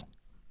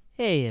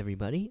Hey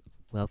everybody,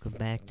 welcome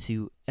back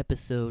to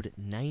episode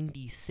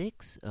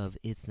 96 of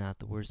It's Not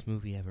the Worst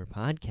Movie Ever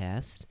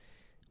podcast.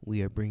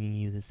 We are bringing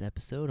you this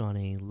episode on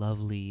a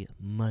lovely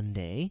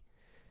Monday.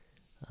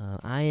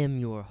 I am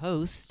your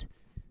host,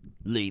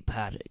 Lee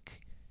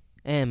Paddock,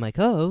 and my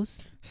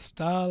co-host,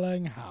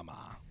 Starling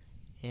Hammer.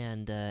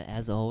 and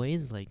as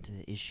always, I'd like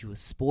to issue a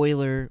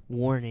spoiler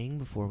warning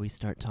before we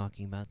start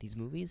talking about these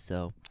movies,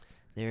 so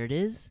there it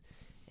is,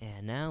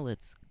 and now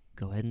let's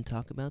go ahead and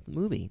talk about the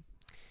movie.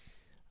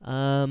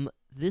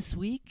 This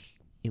week,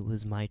 it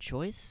was my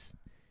choice,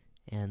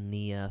 and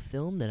the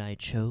film that I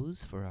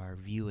chose for our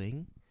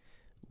viewing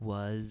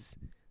was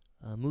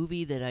a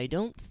movie that I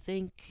don't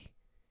think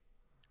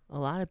a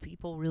lot of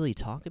people really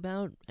talk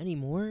about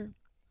anymore,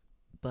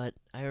 but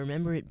I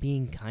remember it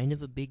being kind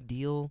of a big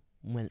deal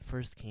when it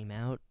first came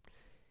out,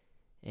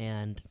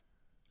 and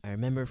I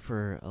remember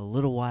for a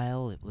little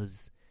while it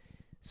was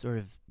sort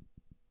of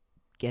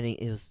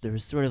there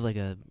was sort of like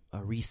a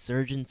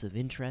resurgence of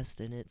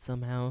interest in it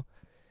somehow.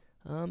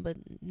 But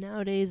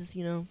nowadays,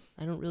 I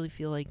don't really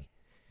feel like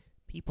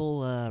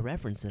people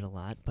reference it a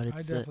lot. But I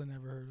it's definitely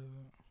never heard of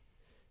it.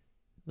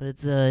 but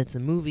it's a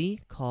movie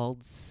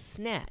called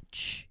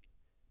Snatch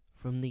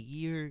from the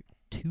year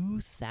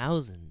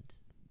 2000.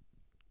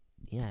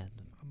 Yeah,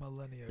 A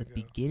millennia the ago.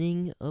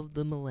 beginning of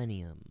the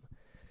millennium.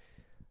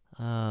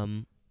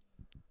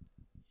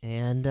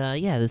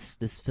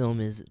 This film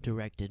is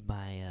directed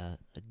by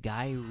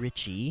Guy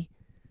Ritchie.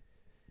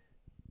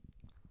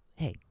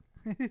 Hey.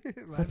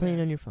 Stop playing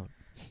on your phone.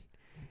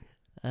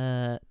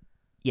 Yes,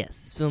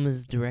 this film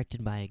is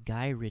directed by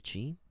Guy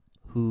Ritchie,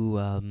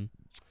 who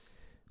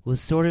was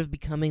sort of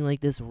becoming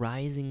like this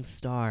rising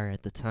star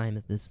at the time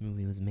that this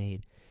movie was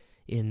made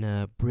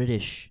in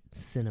British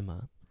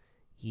cinema.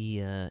 He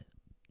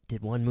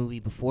did one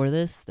movie before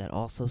this that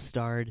also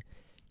starred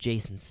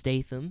Jason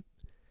Statham.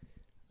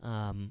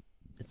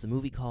 It's a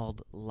movie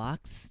called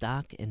Lock,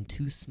 Stock, and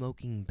Two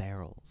Smoking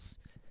Barrels.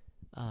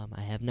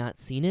 I have not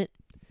seen it.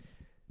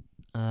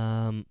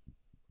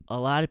 A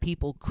lot of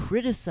people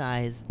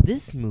criticize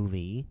this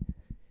movie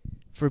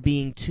for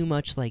being too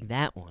much like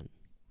that one.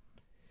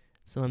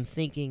 So I'm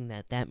thinking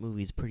that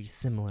movie's pretty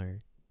similar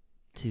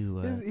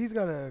to... He's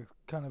got a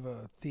kind of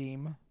a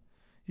theme.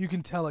 You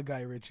can tell a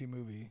Guy Ritchie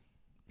movie.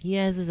 He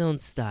has his own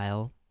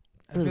style.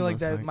 I feel like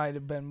that might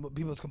have been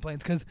people's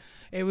complaints because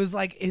it was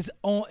like his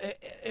own...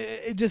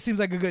 It just seems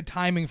like a good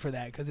timing for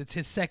that because it's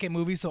his second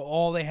movie, so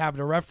all they have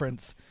to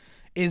reference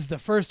is the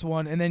first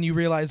one, and then you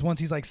realize once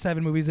he's like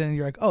 7 movies in,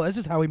 you're like, oh, that's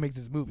just how he makes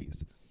his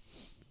movies.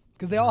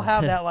 Because they all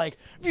have that like,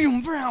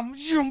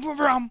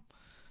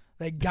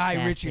 like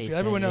Guy Ritchie feel.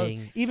 Everyone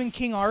knows. Even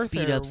King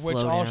Arthur,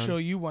 which I'll show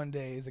you one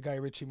day, is a Guy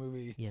Ritchie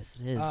movie. Yes,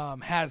 it is.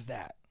 Has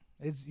that.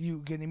 You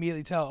can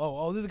immediately tell.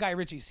 Oh, this is a Guy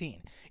Ritchie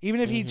scene. Even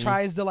if he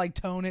tries to like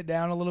tone it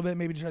down a little bit,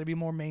 maybe to try to be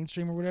more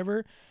mainstream or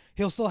whatever,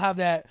 he'll still have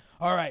that.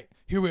 All right,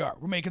 here we are.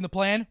 We're making the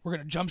plan. We're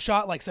going to jump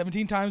shot like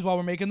 17 times while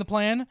we're making the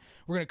plan.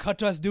 We're going to cut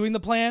to us doing the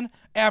plan,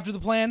 after the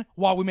plan,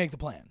 while we make the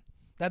plan.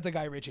 That's a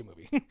Guy Ritchie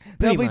movie.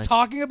 They'll be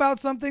talking about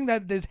something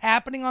that is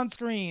happening on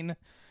screen,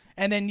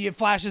 and then it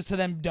flashes to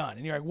them done.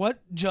 And you're like,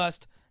 what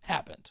just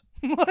happened?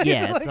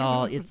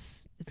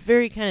 It's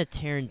very kind of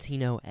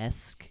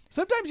Tarantino-esque.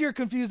 Sometimes you're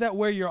confused at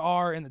where you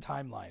are in the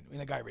timeline in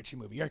a Guy Ritchie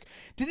movie. You're like,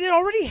 did it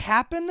already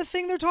happen, the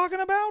thing they're talking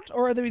about?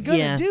 Or are they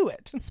going to do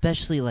it?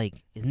 Especially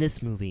like in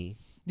this movie.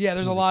 Yeah,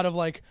 there's a lot of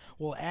like,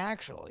 well,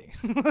 actually.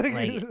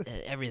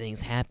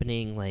 Everything's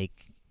happening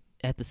like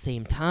at the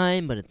same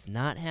time, but it's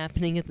not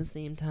happening at the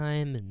same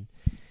time. And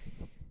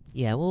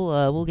yeah,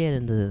 we'll get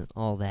into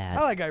all that.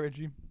 I like Guy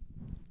Ritchie.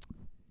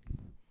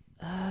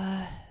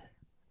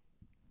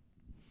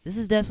 This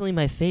is definitely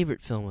my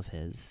favorite film of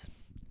his.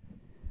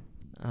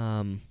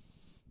 I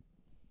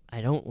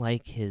don't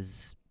like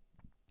his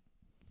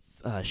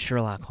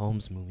Sherlock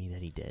Holmes movie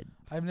that he did.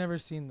 I've never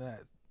seen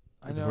that.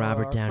 I know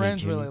Robert our Downey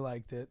friends Jr. really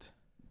liked it.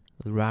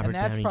 With Robert and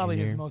that's Downey probably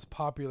Jr. his most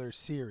popular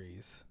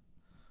series.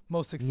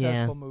 Most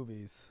successful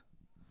movies.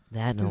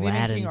 That and Because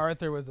Aladdin. even King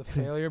Arthur was a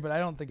failure, but I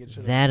don't think it should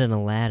have. That and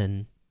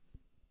Aladdin.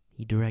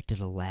 He directed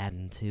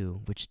Aladdin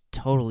too, which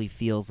totally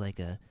feels like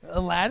a...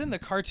 Aladdin, the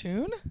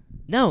cartoon?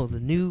 No,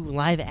 the new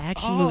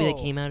live-action movie that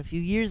came out a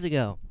few years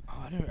ago.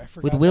 Oh, I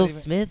forgot. With Will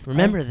Smith.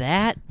 Remember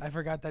that? I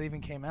forgot that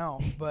even came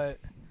out, but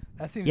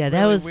that seems that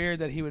really was weird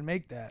that he would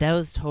make that. That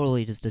was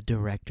totally just a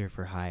director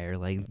for hire.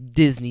 Like,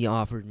 Disney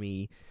offered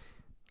me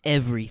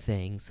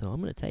everything, so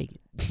I'm going to take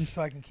it.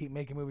 So I can keep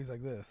making movies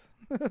like this.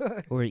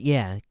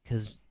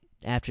 Because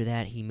after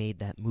that, he made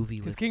that movie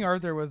with... Because King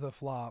Arthur was a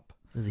flop.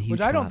 It was a huge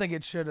which I don't flop. think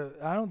it should have.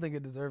 I don't think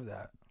it deserved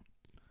that.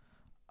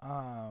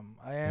 I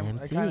am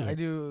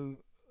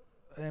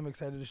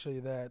excited to show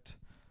you that.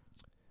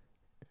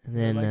 And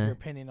then I like your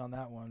opinion on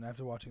that one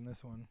after watching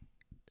this one.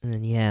 And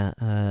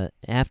then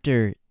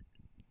after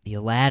the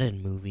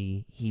Aladdin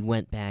movie, he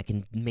went back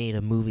and made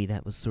a movie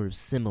that was sort of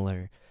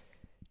similar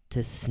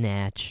to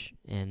Snatch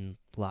and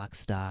Lock,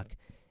 Stock,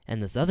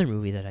 and this other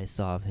movie that I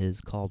saw of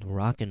his called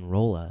Rock and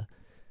Rolla,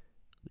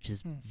 which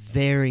is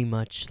very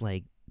much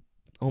like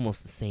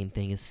almost the same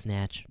thing as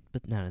Snatch,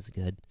 but not as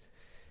good.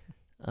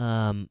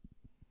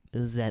 It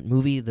was that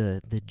movie,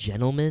 The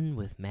Gentleman,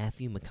 with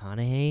Matthew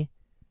McConaughey.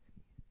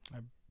 I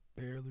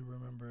barely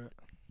remember it.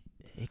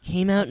 It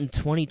came out in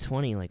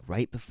 2020, like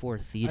right before I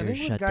theaters think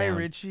shut with Guy down.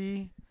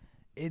 Ritchie,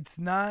 it's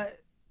not.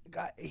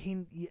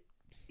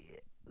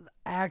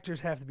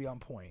 Actors have to be on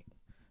point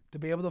to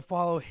be able to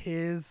follow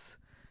his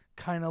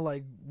kind of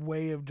like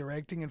way of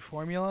directing and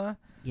formula.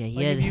 Yeah, Like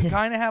yeah. if you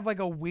kind of have like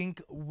a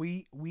weak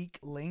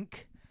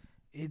link,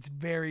 it's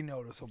very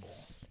noticeable.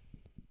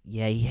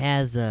 Yeah, he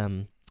has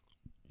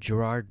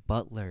Gerard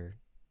Butler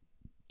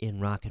in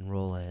Rock and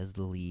Rolla as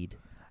the lead.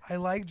 I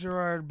like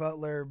Gerard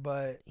Butler,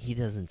 but He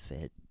doesn't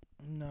fit.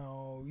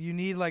 no, you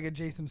need like a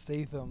Jason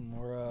Statham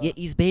or a. Yeah,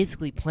 he's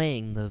basically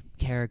playing the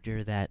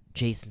character that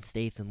Jason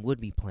Statham would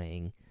be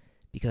playing,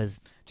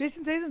 because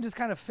Jason Statham just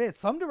kind of fits.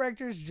 Some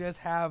directors just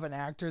have an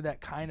actor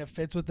that kind of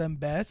fits with them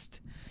best,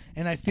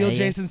 and I feel yeah,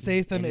 Jason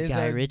Statham and is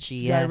Guy a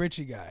Ritchie, Guy yeah.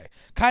 Ritchie guy.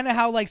 Kind of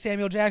how like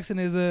Samuel Jackson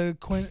is a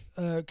Quentin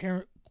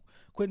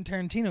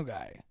Tarantino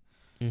guy.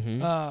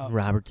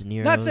 Robert De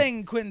Niro. Not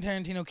saying Quentin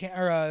Tarantino can't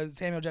or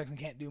Samuel Jackson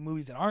can't do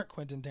movies that aren't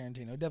Quentin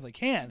Tarantino. Definitely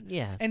can.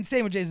 Yeah. And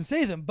same with Jason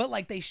Statham, but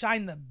like they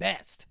shine the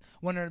best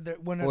when they're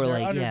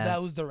like, under yeah,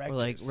 those directors. Or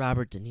like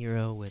Robert De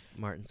Niro with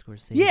Martin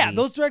Scorsese. Yeah,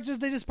 those directors,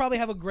 they just probably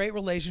have a great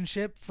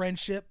relationship,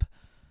 friendship,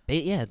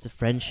 Yeah, it's a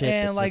friendship.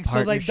 and it's like a so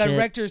like partnership.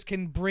 directors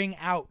can bring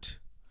out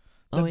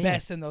the yeah.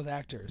 best in those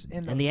actors.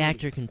 In those And the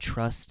actor movies. can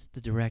trust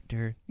the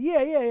director.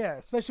 Yeah.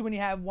 Especially when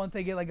you have once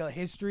they get like a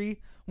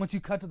history. Once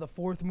you cut to the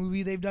fourth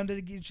movie they've done to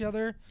each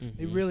other,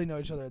 they really know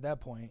each other at that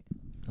point.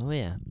 Oh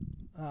yeah.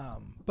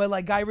 But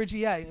like Guy Ritchie,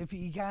 yeah, if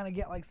you kind of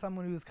get like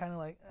someone who's kind of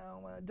like, oh,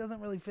 well, it doesn't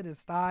really fit his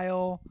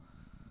style.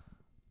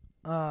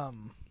 Yeah,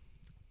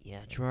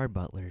 Gerard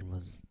Butler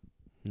was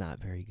not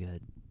very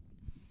good.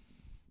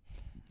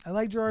 I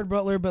like Gerard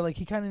Butler, but like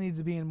he kind of needs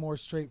to be in more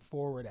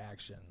straightforward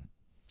action.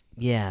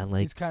 Yeah,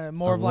 like He's kind of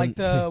more of like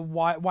the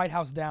White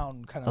House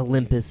Down kind of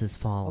Olympus Has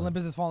Fallen.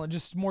 Olympus Has Fallen,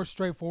 just more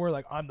straightforward.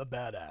 Like I'm the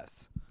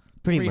badass.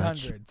 Pretty 300,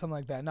 much. something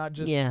like that. Not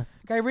just Yeah.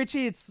 Guy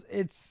Ritchie.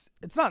 It's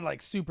not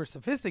like super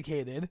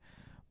sophisticated,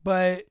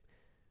 but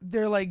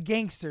they're like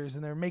gangsters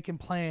and they're making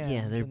plans.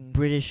 Yeah, they're and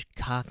British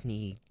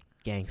Cockney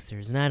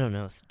gangsters, and I don't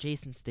know.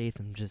 Jason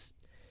Statham just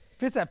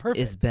fits that perfect.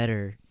 is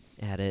better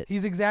at it.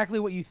 He's exactly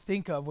what you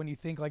think of when you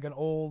think like an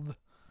old,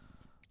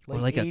 like,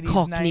 Or like a 80s,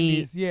 Cockney,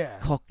 90s. Yeah,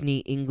 Cockney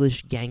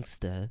English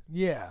gangster.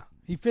 yeah.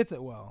 He fits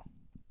it well.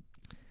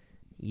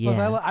 Yeah,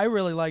 Plus, I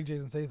really like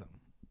Jason Statham.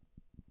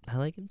 I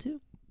like him too.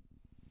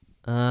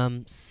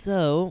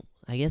 So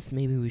I guess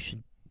maybe we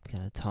should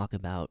kind of talk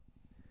about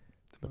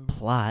the movie.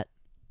 plot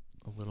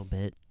a little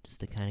bit,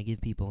 just to kind of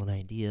give people an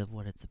idea of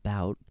what it's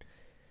about.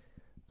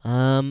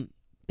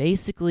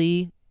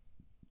 Basically,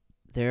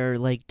 there are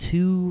like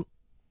two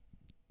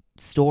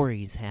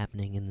stories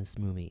happening in this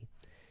movie.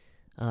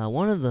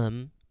 One of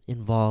them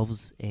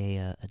involves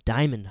a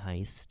diamond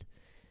heist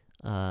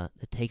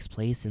that takes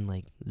place in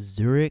like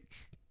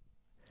Zurich,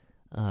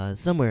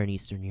 somewhere in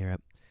Eastern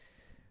Europe.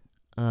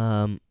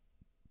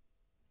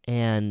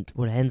 And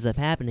what ends up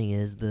happening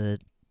is the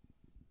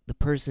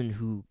person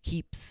who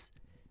keeps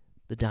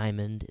the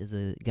diamond is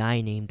a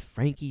guy named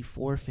Frankie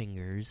Four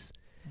Fingers,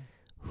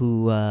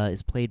 who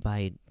is played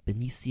by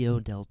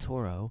Benicio del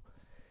Toro.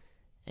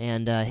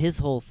 And his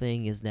whole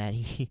thing is that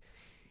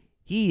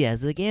he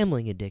has a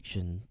gambling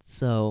addiction.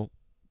 So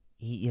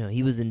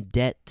he was in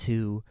debt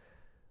to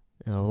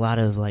a lot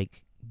of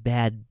like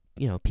bad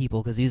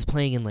people, because he was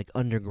playing in like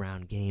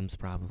underground games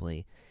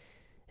probably.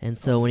 And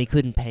so when he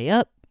couldn't pay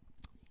up,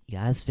 he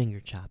got his finger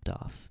chopped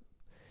off.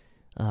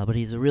 But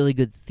he's a really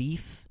good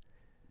thief,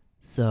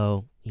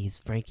 so he's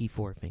Frankie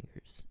Four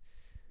Fingers.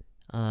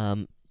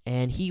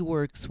 And he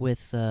works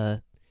with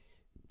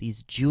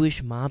these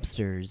Jewish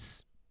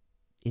mobsters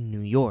in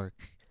New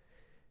York.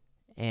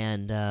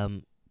 And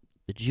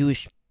the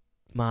Jewish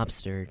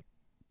mobster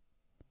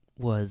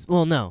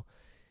the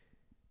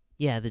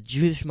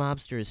Jewish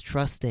mobster is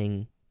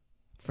trusting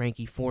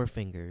Frankie Four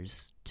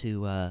Fingers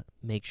to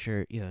make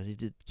sure,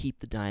 to keep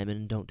the diamond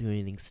and don't do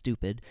anything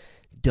stupid.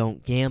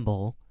 Don't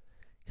gamble,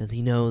 because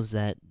he knows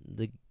that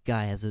the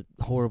guy has a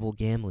horrible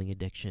gambling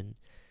addiction.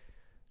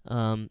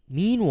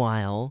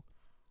 Meanwhile,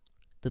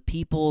 the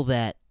people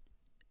that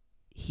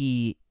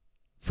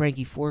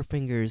Frankie Four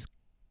Fingers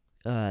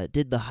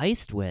did the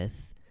heist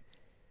with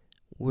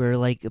were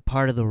like a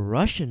part of the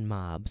Russian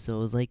mob, so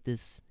it was like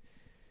this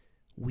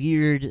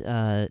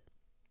weird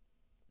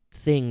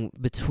thing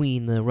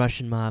between the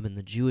Russian mob and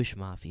the Jewish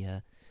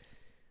mafia,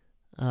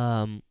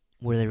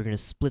 where they were going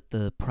to split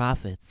the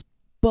profits.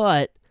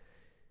 But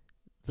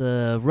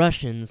the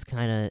Russians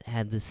kind of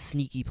had this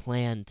sneaky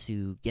plan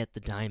to get the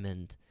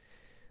diamond.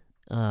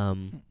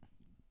 And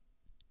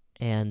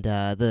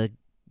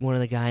one of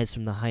the guys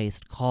from the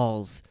heist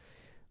calls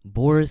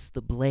Boris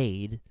the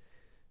Blade,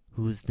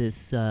 who's this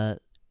sort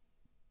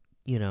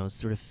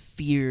of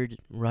feared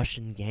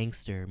Russian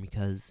gangster,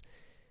 because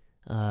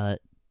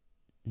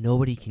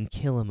nobody can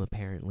kill him,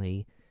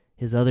 apparently.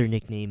 His other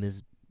nickname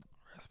is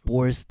Rasputin.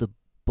 Boris the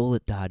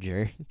Bullet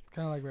Dodger.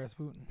 Kind of like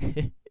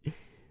Rasputin.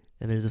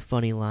 And there's a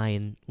funny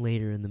line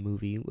later in the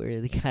movie where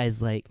the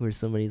guy's like, where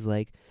somebody's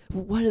like,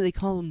 well, why do they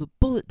call him the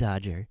bullet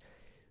dodger?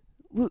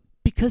 Well,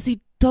 because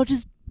he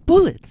dodges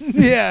bullets.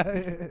 Yeah.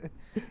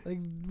 Like,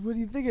 what do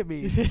you think it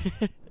means?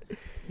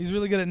 He's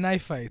really good at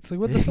knife fights. Like,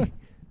 what the fuck?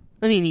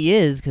 I mean, he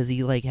is, because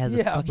he, like, has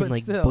a fucking,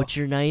 like, still.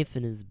 butcher knife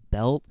in his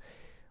belt.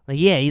 Like,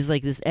 yeah, he's,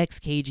 like, this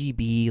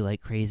ex-KGB,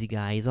 like, crazy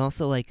guy. He's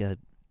also, like, a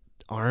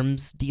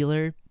arms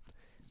dealer,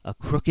 a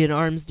crooked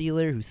arms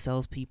dealer who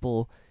sells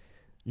people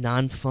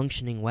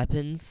non-functioning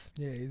weapons.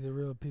 Yeah, he's a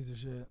real piece of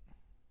shit.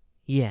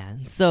 Yeah,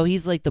 and so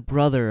he's, like, the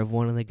brother of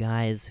one of the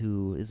guys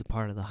who is a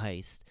part of the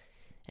heist.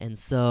 And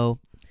so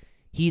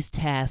he's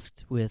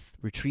tasked with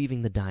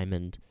retrieving the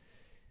diamond,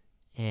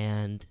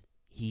 and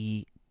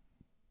he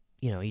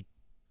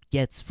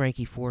gets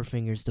Frankie Four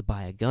Fingers to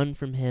buy a gun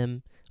from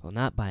him. Well,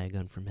 not buy a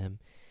gun from him.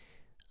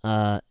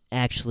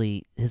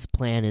 Actually, his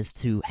plan is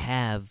to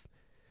have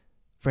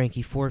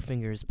Frankie Four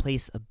Fingers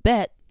place a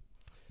bet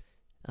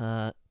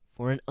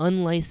for an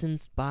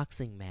unlicensed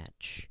boxing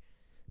match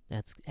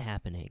that's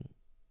happening.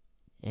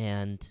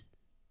 And,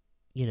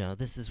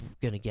 this is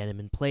going to get him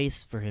in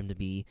place for him to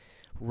be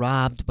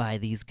robbed by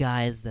these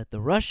guys that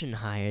the Russian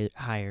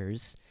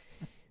hires,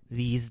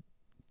 these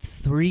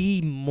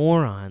 3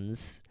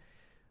 morons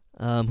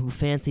who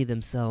fancy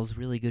themselves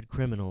really good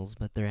criminals,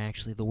 but they're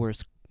actually the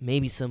worst,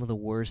 maybe some of the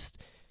worst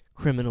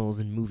criminals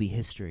in movie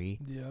history.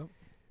 Yep.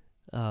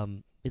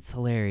 It's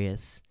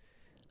hilarious.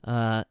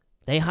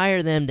 They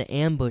hire them to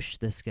ambush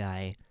this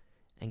guy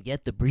and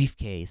get the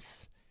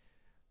briefcase.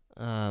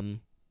 When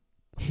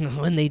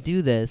they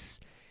do this,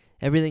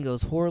 everything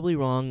goes horribly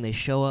wrong. They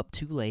show up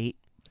too late.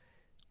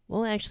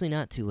 Well, actually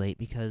not too late,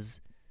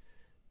 because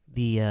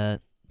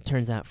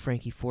turns out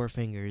Frankie Four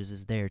Fingers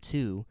is there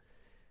too.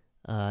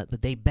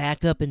 But they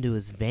back up into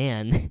his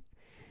van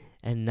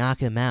and knock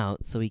him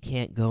out, so he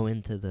can't go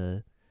into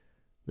the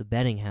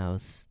betting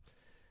house.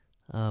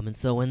 And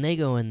so when they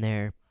go in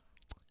there,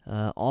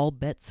 all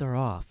bets are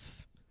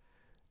off,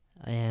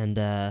 and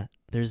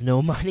there's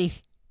no money,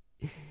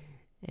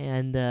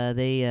 and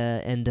they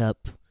end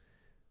up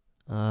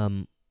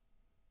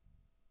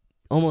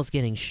almost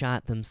getting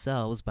shot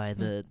themselves by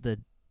the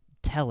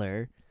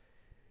teller,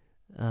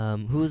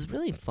 who was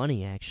really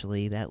funny,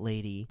 actually, that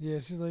lady. Yeah,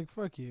 she's like,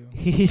 fuck you.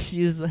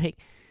 She was like,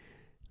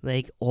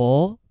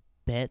 all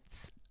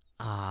bets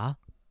are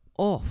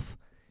off.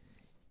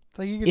 It's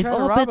like, you can try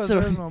to rob us,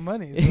 there's no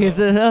money.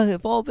 So.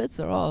 If all bets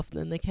are off,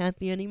 then there can't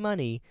be any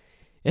money.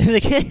 And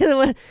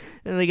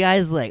the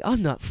guy's like,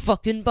 I'm not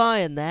fucking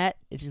buying that.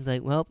 And she's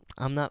like, well,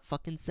 I'm not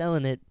fucking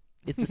selling it.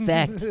 It's a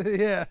fact.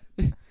 Yeah.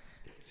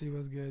 She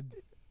was good.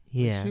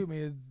 Yeah. Like, shoot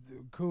me, it's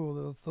cool.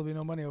 There'll still be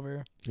no money over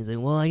here. He's like,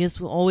 well, I guess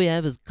all we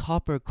have is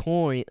copper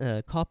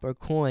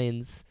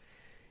coins.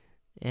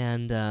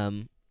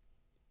 And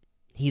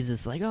he's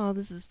just like, oh,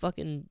 this is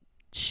fucking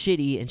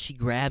shitty. And she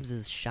grabs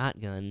his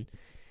shotgun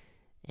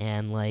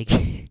and, like,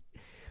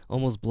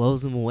 almost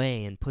blows him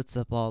away and puts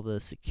up all the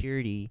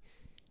security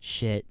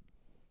shit.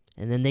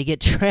 And then they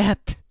get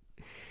trapped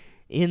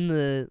in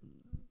the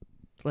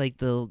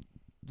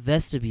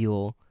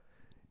vestibule,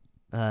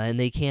 and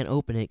they can't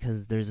open it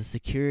because there's a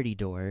security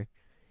door.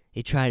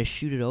 They try to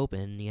shoot it open,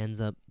 and he ends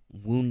up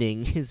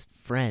wounding his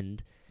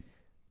friend.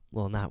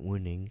 Well, not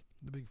wounding.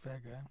 The big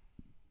fat guy.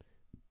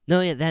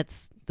 No, yeah,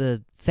 that's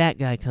the fat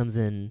guy comes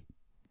in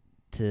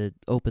to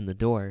open the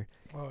door.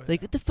 Oh, yeah.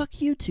 Like, what the fuck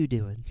are you two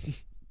doing?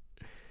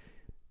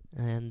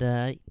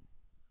 And,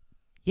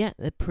 yeah,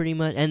 that pretty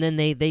much... And then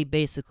they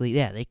basically,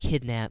 they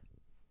kidnap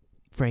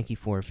Frankie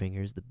Four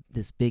Fingers,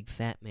 this big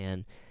fat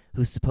man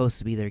who's supposed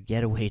to be their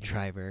getaway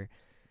driver,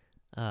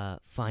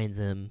 finds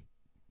him,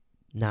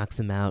 knocks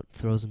him out,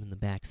 throws him in the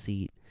back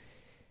seat.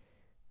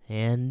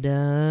 And,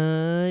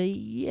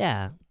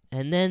 yeah.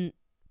 And then,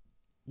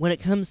 when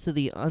it comes to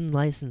the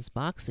unlicensed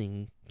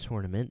boxing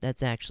tournament,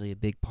 that's actually a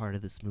big part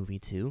of this movie,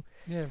 too.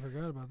 Yeah, I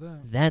forgot about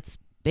that. That's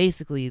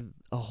basically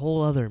a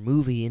whole other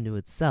movie into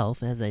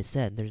itself. As I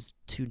said, there's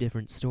 2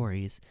 different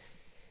stories.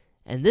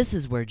 And this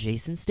is where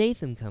Jason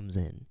Statham comes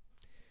in.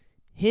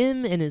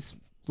 Him and his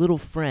little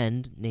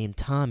friend named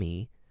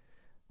Tommy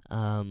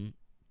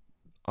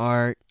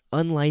are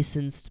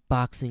unlicensed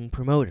boxing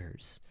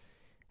promoters.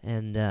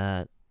 And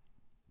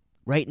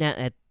right now,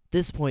 at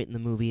this point in the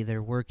movie,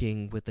 they're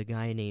working with a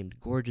guy named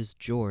Gorgeous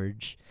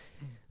George,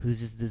 who's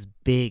just this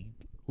big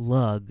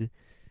lug,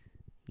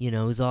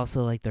 who's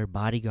also like their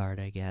bodyguard,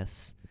 I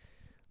guess.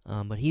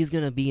 But he's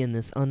going to be in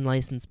this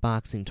unlicensed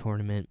boxing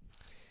tournament.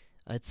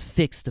 It's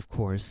fixed, of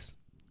course,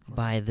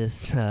 by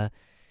this, and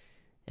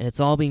it's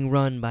all being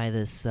run by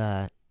this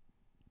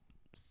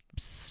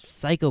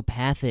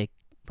psychopathic,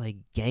 like,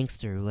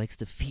 gangster who likes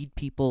to feed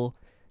people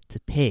to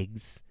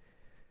pigs.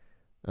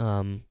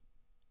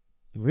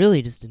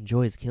 Really just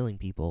enjoys killing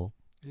people.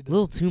 A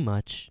little too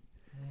much.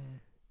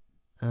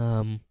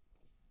 And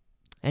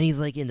he's,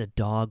 like, into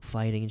dog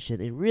fighting and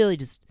shit. It really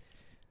just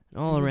an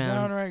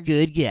all-around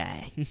good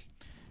guy.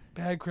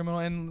 Bad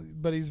criminal,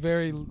 but he's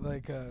very,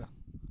 like,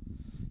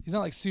 he's not,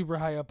 like, super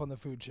high up on the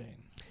food chain.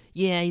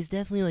 Yeah, he's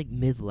definitely, like,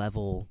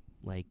 mid-level,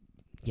 like,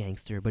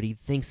 gangster, but he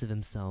thinks of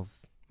himself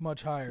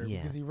much higher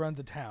Yeah. because he runs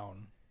a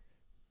town.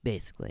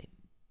 Basically.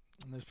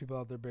 And there's people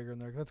out there bigger than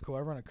there. That's cool. I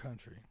run a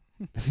country.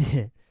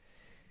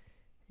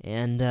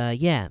 And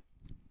yeah,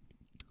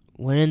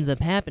 what ends up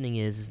happening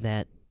is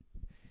that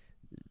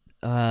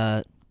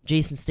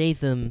Jason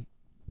Statham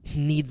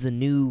needs a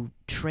new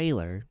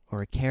trailer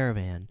or a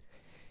caravan,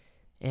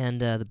 and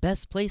the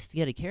best place to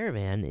get a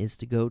caravan is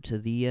to go to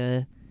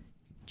the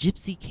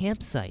gypsy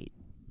campsite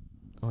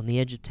on the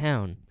edge of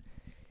town,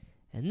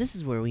 and this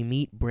is where we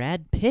meet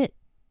Brad Pitt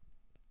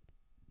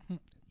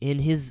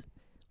in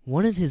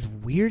one of his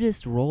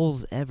weirdest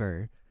roles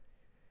ever.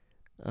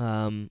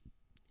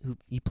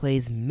 He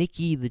plays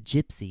Mickey the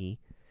Gypsy,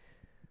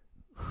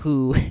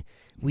 who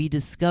we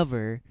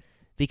discover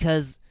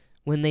because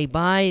when they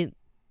buy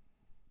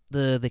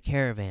the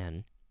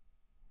caravan,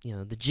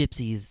 the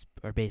gypsies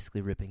are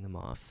basically ripping them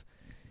off,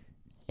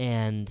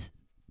 and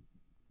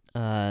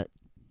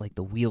like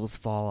the wheels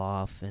fall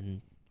off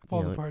and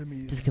Falls apart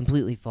immediately. just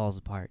completely falls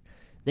apart.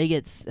 They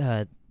get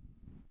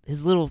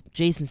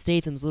Jason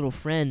Statham's little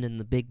friend and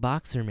the big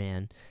boxer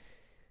man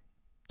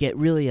get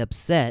really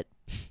upset.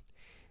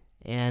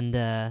 And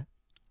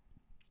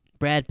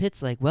Brad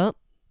Pitt's like, well,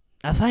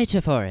 I'll fight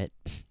you for it.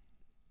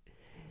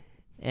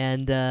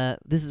 And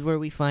this is where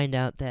we find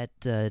out that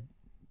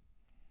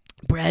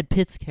Brad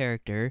Pitt's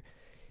character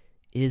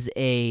is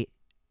a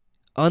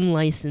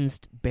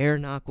unlicensed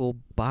bare-knuckle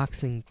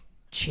boxing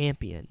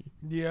champion.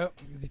 Yep,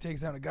 because he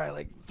takes down a guy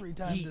like 3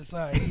 times his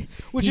size.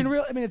 Which in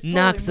real, it's totally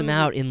knocks him movie.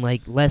 out in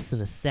like less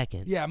than a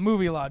second. Yeah,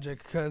 movie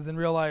logic, because in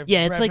real life,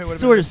 Yeah, Brad it's like Pitt would've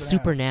been sort of ripped in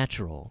half.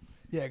 supernatural.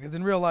 Yeah, because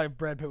in real life,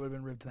 Brad Pitt would have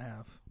been ripped in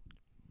half.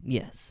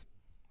 Yes.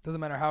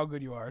 Doesn't matter how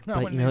good you are. Not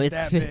But, when you know, he's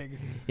it's- that big.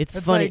 It's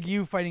It's funny. like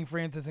you fighting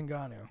Francis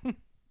Ngannou.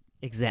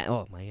 Exactly.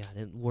 Oh my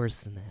god,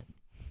 worse than that.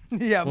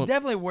 Yeah, Well-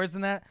 definitely worse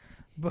than that.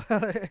 But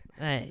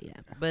Yeah,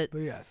 but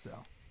yeah,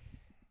 still.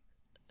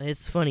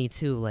 it's funny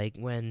too. Like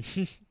when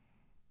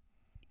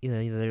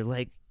they're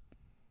like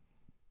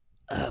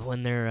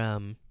when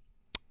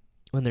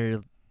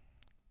they're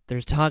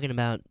talking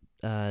about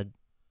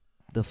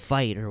the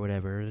fight or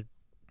whatever,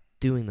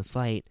 doing the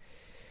fight.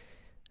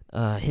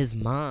 His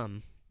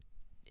mom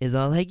is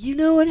all like, you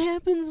know what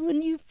happens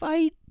when you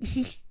fight?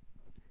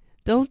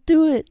 Don't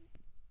do it.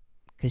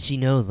 Because she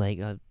knows, like,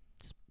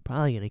 it's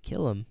probably going to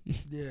kill him.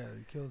 Yeah,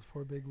 he killed his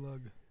poor big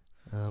lug.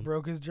 Um,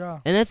 Broke his jaw.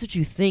 and that's what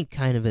you think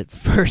kind of at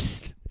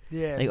first.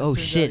 Yeah. like, it oh,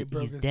 just turns out shit, he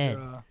broke he's his dead.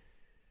 jaw.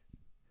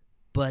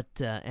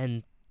 But,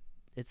 and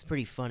it's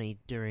pretty funny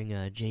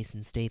during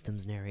Jason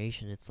Statham's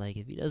narration. It's like,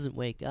 if he doesn't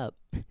wake up,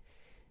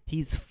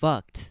 he's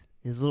fucked.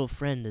 His little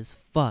friend is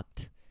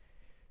fucked.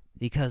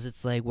 Because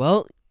it's like,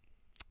 well,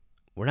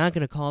 we're not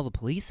going to call the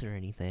police or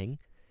anything.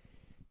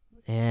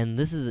 And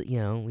this is,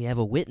 we have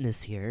a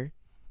witness here.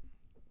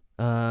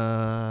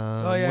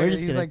 Oh yeah, we're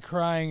just he's gonna like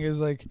crying. Is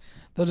like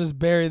they'll just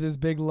bury this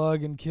big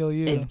lug and kill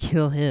you. and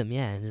kill him,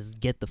 yeah, and just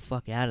get the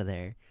fuck out of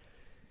there.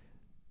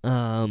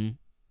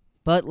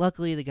 But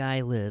luckily the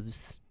guy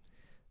lives.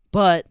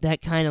 But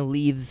that kind of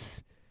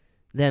leaves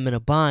them in a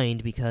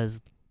bind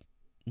because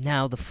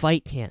now the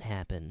fight can't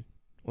happen,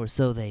 or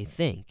so they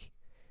think.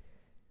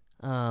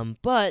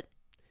 But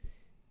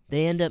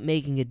they end up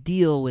making a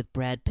deal with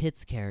Brad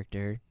Pitt's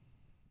character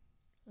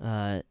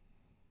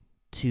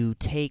to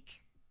take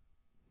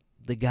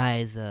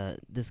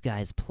this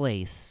guy's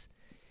place,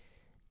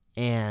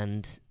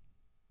 and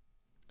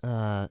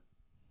as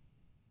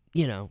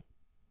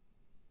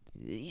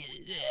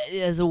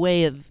a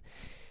way of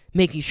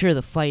making sure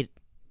the fight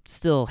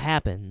still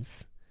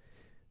happens.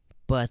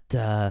 But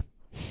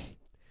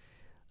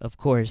of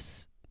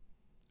course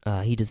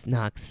he just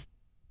knocks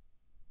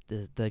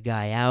the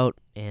guy out,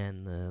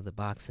 and the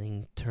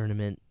boxing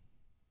tournament.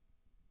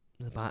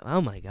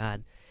 Oh my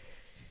god.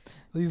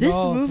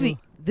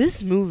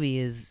 This movie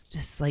is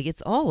just like,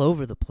 it's all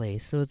over the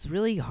place, so it's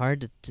really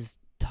hard to just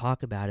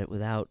talk about it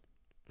without.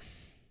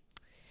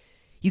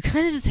 You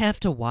kind of just have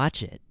to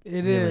watch it.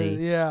 It really. is,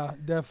 yeah,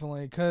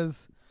 definitely,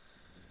 because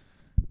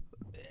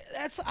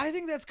I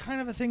think that's kind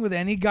of a thing with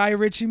any Guy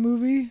Ritchie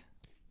movie,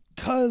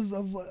 because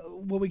of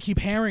what we keep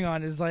hammering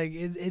on is like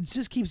it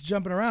just keeps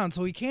jumping around,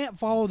 so we can't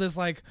follow this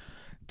like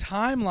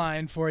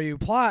timeline for you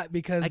plot,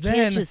 because I then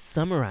can't just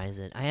summarize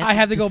it. I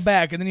have to go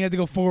back, and then you have to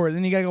go forward, and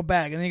then you gotta go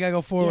back, and then you gotta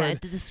go forward. Yeah, I have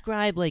to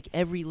describe like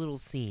every little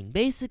scene.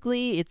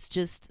 Basically, it's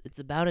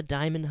about a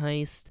diamond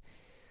heist.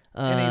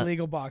 And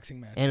illegal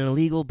boxing match. And an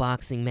illegal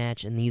boxing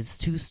match, and these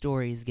two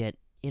stories get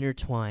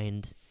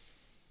intertwined.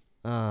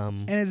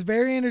 And it's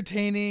very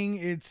entertaining.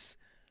 It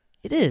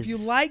is. If you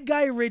like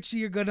Guy Ritchie,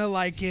 you're gonna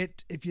like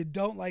it. If you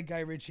don't like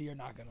Guy Ritchie, you're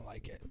not gonna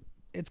like it.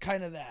 It's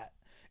kind of that.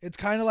 It's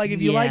kind of like,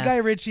 if you like Guy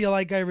Ritchie, you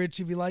like Guy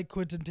Ritchie. If you like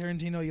Quentin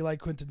Tarantino, you like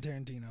Quentin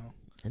Tarantino.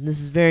 And this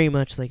is very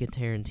much like a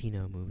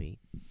Tarantino movie.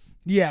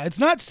 Yeah, it's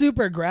not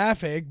super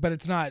graphic, but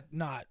it's not But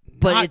not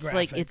it's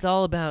graphic. like, it's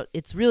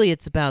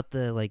about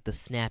the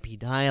snappy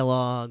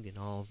dialogue and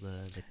all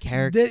the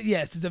characters.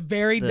 Yes, it's a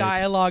very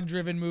dialogue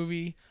driven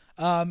movie.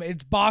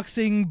 It's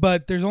boxing,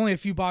 but there's only a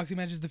few boxing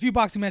matches. The few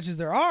boxing matches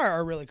there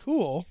are really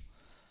cool.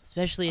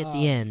 Especially at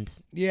the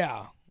end.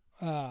 Yeah.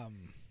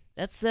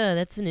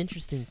 That's an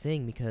interesting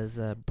thing because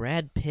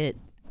Brad Pitt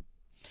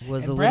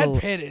was and a Brad little.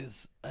 Pitt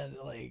is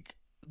like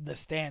the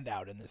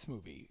standout in this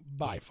movie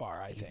by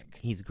far. I think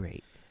He's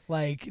great.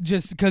 like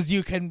just because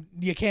you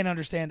can't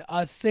understand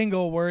a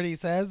single word he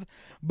says,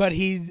 but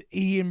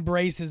he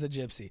embraces a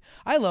gypsy.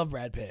 I love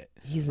Brad Pitt.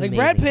 He's like amazing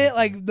Brad Pitt. actor.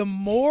 Like the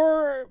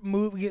more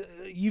movie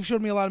you've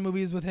showed me a lot of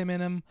movies with him in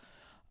them.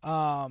 Well,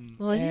 I and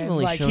didn't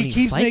really like show he any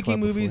keeps Fight making Club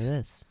movies. before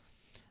this.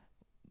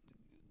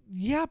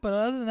 Yeah, but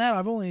other than that,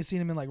 I've only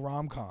seen him in like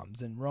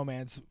rom-coms and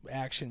romance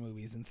action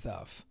movies and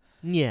stuff.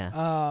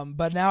 Yeah.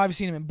 But now I've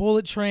seen him in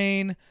Bullet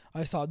Train.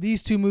 I saw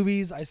these two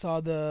movies. I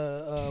saw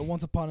the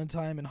Once Upon a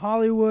Time in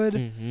Hollywood.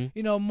 Mm-hmm.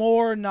 You know,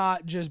 more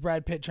not just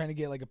Brad Pitt trying to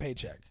get like a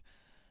paycheck.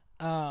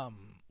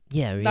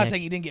 Yeah. Not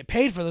saying he didn't get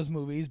paid for those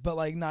movies, but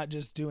like not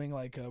just doing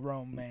like a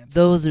romance.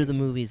 Those are the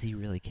movies he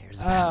really cares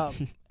about.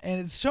 And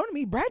it's shown to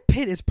me Brad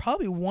Pitt is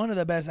probably one of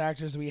the best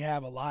actors we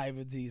have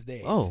alive these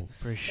days. Oh,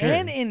 for sure.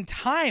 And in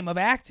time of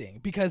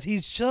acting, because he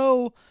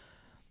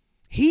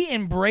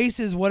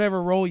embraces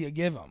whatever role you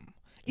give him.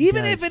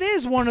 Even if it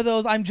is one of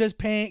those, I'm just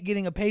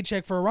getting a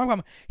paycheck for a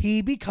rom-com,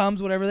 he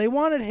becomes whatever they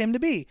wanted him to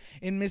be.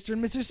 In Mr.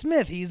 and Mrs.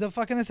 Smith, he's a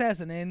fucking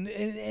assassin.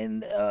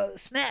 In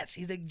Snatch,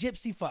 he's a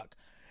gypsy fuck.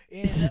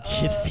 He's a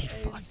gypsy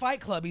fuck. In Fight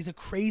Club, he's a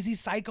crazy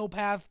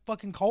psychopath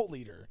fucking cult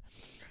leader.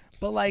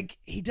 But like,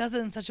 he does it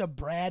in such a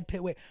Brad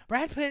Pitt way.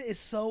 Brad Pitt is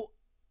so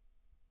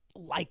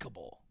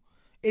likable.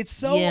 It's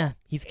so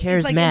he's It's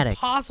charismatic. like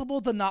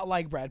impossible to not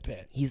like Brad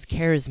Pitt. He's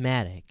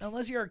charismatic.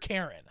 Unless you're a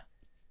Karen.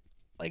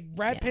 Like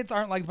Brad Pitts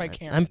aren't liked by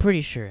Karen. I'm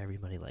pretty sure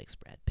everybody likes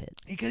Brad Pitt.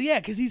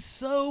 Because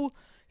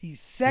he's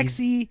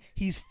sexy,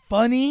 he's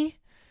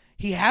funny,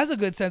 he has a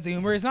good sense of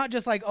humor. It's not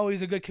just like, oh,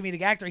 he's a good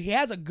comedic actor. He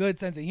has a good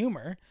sense of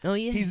humor. Oh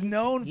yeah, he's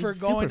known for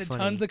super going to funny.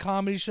 tons of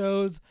comedy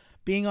shows,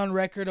 being on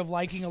record of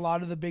liking a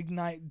lot of the big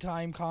night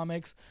time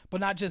comics,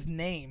 but not just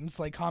names,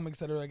 like comics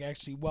that are like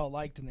actually well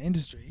liked in the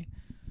industry.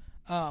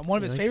 One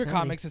of his favorite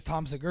comics is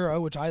Tom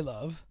Segura, which I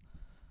love.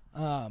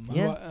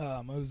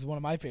 Who's one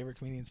of my favorite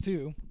comedians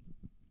too.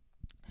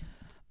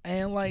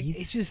 And like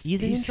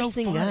he's so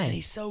fun guy. and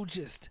he's so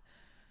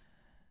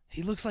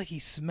he looks like he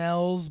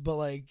smells, but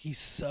like he's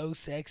so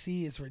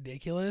sexy, it's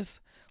ridiculous.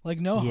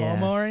 Like no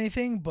homo or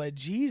anything, but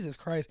Jesus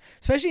Christ,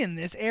 especially in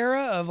this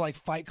era of like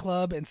Fight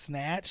Club and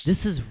Snatched.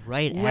 This is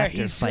right where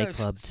after he's Fight just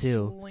Club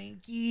too.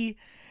 Slinky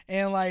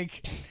and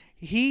like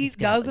he He's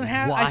got, doesn't like,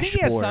 have. I think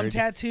he has some washboard.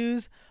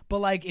 tattoos, but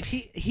like if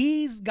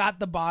he's got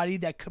the body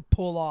that could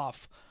pull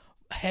off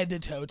head to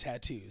toe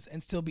tattoos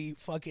and still be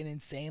fucking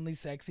insanely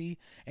sexy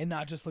and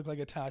not just look like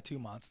a tattoo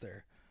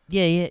monster.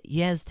 Yeah, he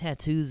has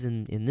tattoos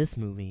in this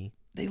movie.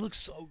 They look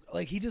so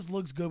like he just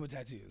looks good with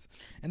tattoos.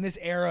 And this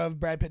era of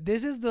Brad Pitt,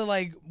 this is the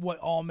like what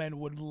all men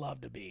would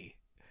love to be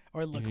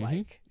or look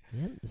like.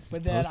 Yeah, this is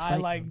But then I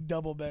post-Fight like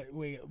Club.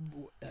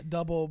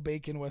 double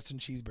bacon Western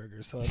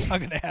cheeseburgers, so that's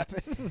not gonna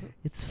happen.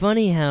 It's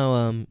funny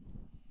how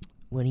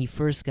when he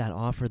first got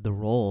offered the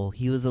role,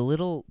 he was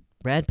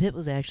Brad Pitt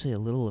was actually a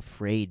little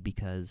afraid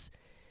because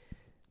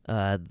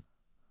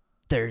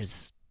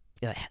there's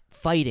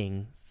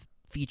fighting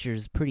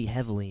features pretty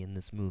heavily in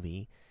this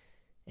movie,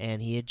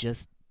 and he had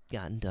just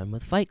gotten done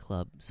with Fight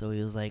Club, so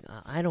he was like,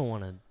 I don't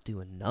want to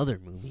do another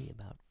movie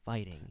about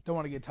fighting. Don't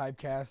want to get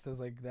typecast as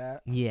like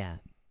that. Yeah,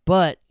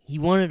 but he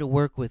wanted to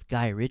work with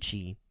Guy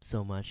Ritchie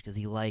so much because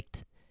he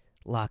liked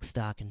Lock,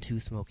 Stock, and Two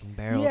Smoking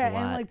Barrels a lot.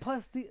 And like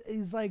plus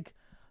he's like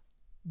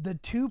the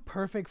two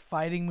perfect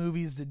fighting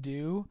movies to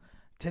do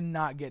to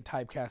not get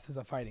typecast as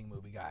a fighting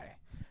movie guy.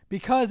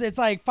 Because it's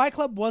like Fight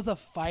Club was a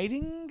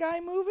fighting guy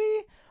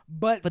movie,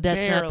 but that's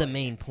barely. not the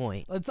main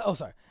point.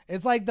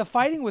 It's like the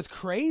fighting was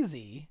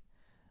crazy,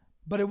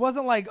 but it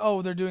wasn't like,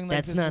 oh, they're doing like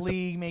That's this not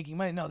league making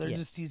money. No, they're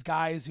just these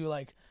guys who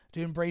like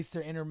to embrace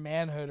their inner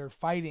manhood or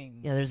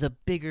fighting. Yeah, there's a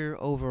bigger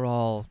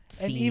overall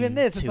theme. And even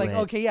this, it's to like, it.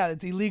 okay, yeah,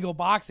 it's illegal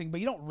boxing, but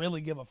you don't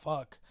really give a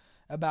fuck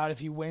about if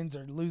he wins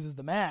or loses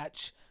the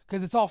match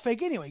because it's all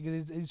fake anyway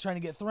because he's trying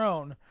to get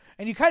thrown.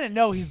 And you kind of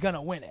know he's going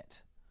to win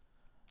it.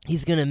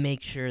 He's going to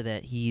make sure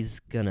that he's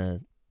going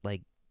to,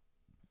 like,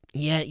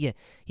 he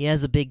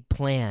has a big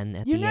plan at the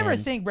end. You never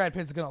think Brad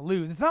Pitt's going to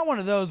lose. It's not one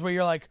of those where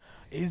you're like,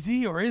 is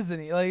he or isn't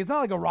he? Like, it's not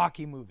like a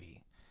Rocky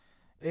movie.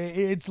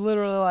 It's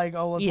literally like,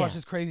 oh, let's watch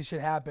this crazy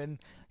shit happen.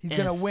 He's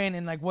going to win,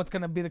 and like, what's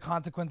going to be the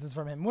consequences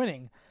from him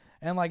winning?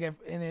 And like,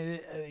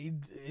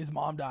 his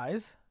mom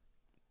dies.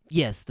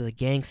 Yes, the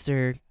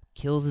gangster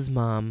kills his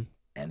mom.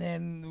 And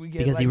then we get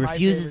because like, he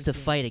refuses to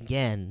scene. fight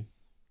again.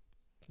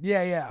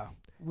 Yeah,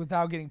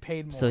 without getting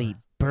paid more. So he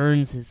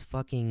burns his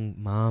fucking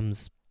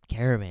mom's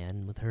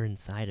caravan with her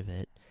inside of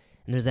it.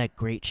 And there's that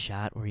great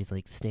shot where he's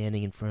like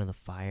standing in front of the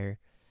fire.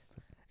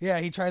 Yeah,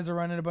 he tries to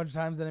run it a bunch of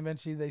times, and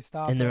eventually they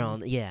stop. And they're him, all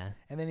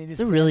And then he just it's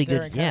a really stands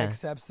there good and kinda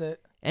accepts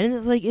it. And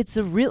it's like it's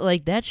a real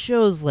like that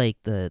shows like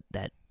the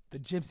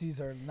gypsies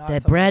are not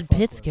that Brad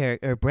Pitt's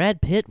character or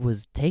Brad Pitt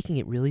was taking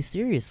it really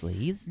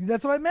seriously.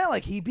 That's what I meant.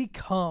 Like he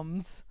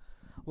becomes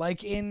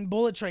like in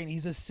Bullet Train,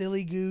 he's a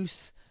silly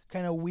goose,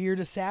 kind of weird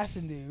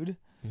assassin dude.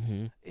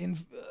 Mm-hmm.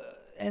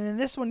 And in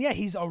this one,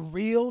 he's a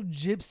real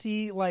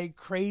gypsy, like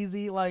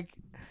crazy, like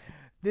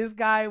This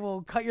guy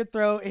will cut your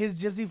throat. His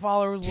gypsy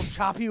followers will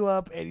chop you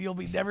up, and you'll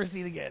be never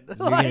seen again. You're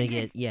gonna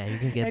get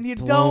and you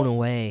blown don't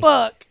away.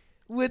 Fuck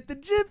with the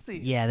gypsies.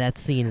 Yeah, that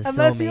scene is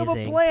Unless so amazing. you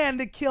have a plan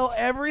to kill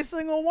every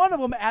single one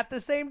of them at the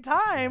same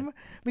time,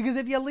 because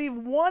if you leave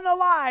one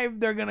alive,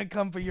 they're gonna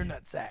come for your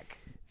nutsack.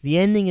 The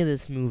ending of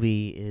this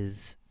movie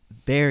is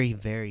very,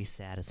 very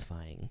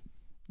satisfying.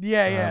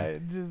 Yeah,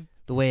 just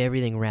the way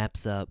everything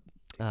wraps up.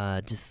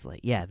 Just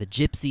like the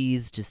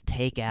gypsies just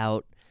take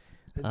out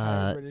the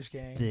entire British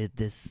gang.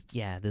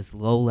 This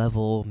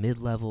low-level,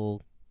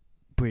 mid-level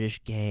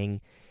British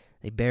gang.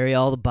 They bury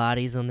all the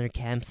bodies on their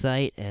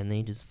campsite, and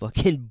they just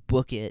fucking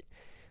book it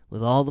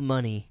with all the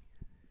money.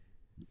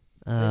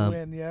 They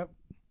win, yep.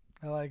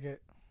 I like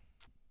it.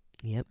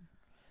 Yep.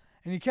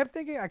 And you kept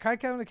thinking, I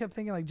kind of kept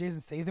thinking like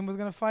Jason Statham was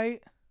going to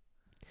fight.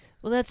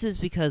 Well, that's just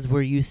because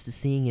we're used to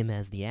seeing him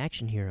as the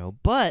action hero.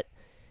 But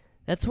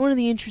that's one of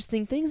the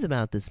interesting things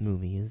about this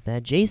movie is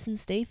that Jason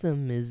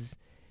Statham is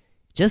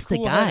just a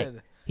guy.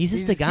 He's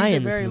just a guy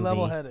in this movie. Very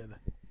level-headed.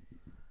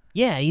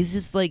 Yeah, he's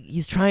just like,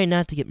 he's trying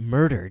not to get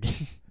murdered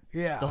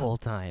the whole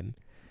time.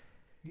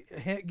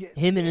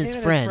 Him and his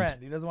friend.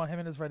 He doesn't want him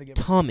and his friend to get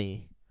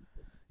Tommy. murdered.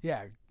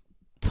 Yeah.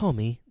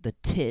 Tommy, the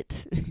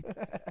tit.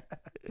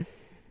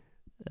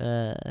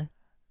 Jason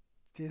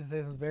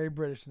Statham's very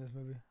British in this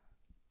movie.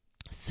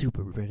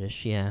 Super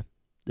British, yeah.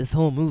 This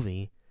whole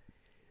movie.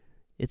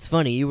 It's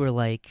funny, you were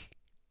like,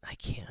 I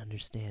can't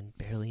understand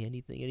barely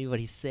anything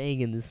anybody's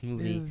saying in this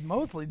movie. It's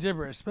mostly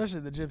gibberish,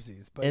 especially the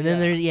gypsies. But and then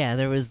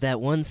there was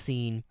that one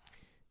scene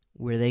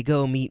where they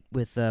go meet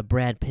with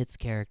Brad Pitt's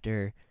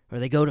character, or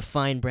they go to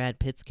find Brad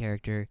Pitt's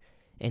character,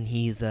 and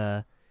he's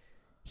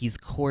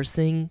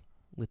coursing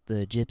with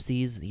the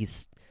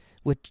gypsies.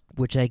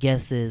 Which I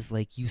guess is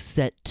like you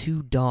set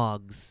two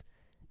dogs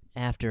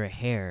after a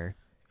hare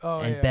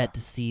and bet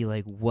to see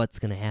like what's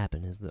gonna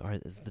happen.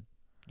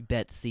 You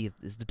bet to see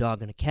is the dog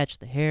gonna catch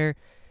the hare?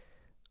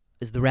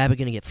 Is the rabbit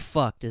gonna get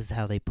fucked? Is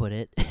how they put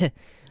it,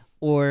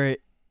 or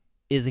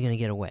is it gonna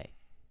get away?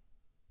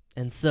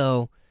 And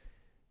so,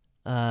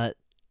 Brad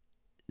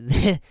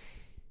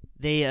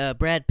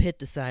Pitt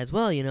decides,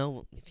 well,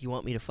 if you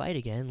want me to fight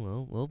again,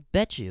 we'll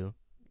bet you.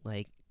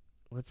 Like,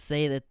 let's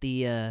say that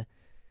the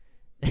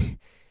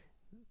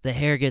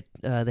hare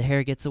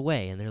gets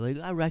away, and they're like,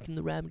 I reckon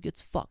the rabbit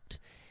gets fucked.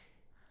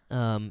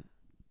 And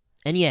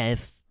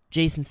if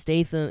Jason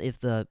Statham, if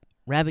the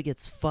rabbit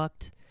gets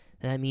fucked,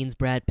 that means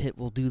Brad Pitt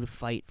will do the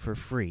fight for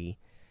free.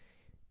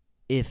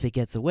 If it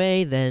gets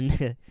away,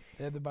 then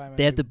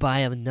they have to buy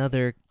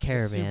another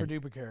caravan,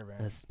 super duper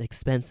caravan, an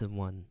expensive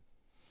one,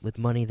 with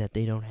money that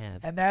they don't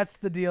have. And that's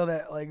the deal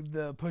that like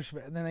the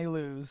pushback, and then they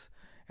lose,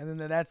 and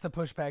then that's the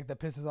pushback that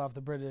pisses off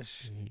the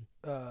British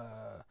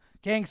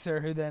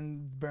gangster, who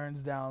then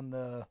burns down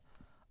the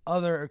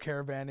other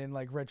caravan in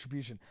like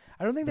retribution.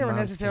 I don't think they were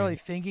necessarily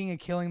thinking of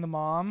killing the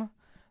mom.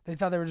 They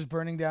thought they were just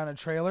burning down a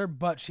trailer,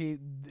 but she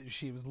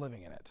was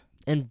living in it.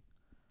 And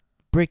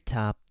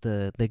Bricktop,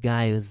 the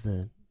guy who's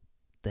the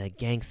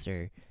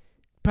gangster,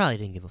 probably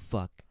didn't give a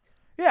fuck.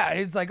 Yeah,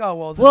 it's like, oh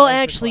well. Well,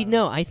 actually,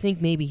 no. I think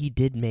maybe he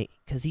did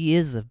because he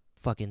is a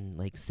fucking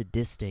like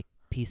sadistic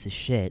piece of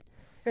shit.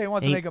 Yeah, he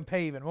wants to make him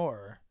pay even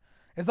more.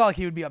 It's not like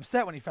he would be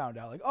upset when he found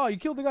out. Like, oh, you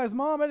killed the guy's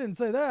mom? I didn't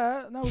say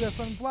that. Now we got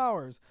some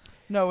flowers.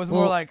 No, it was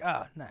more like,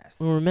 nice.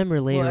 Well, remember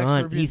later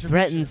on, he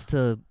threatens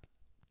to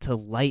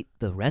light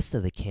the rest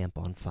of the camp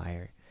on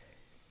fire.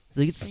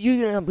 It's like,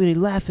 you're gonna be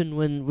laughing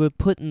when we're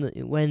putting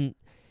when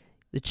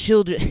the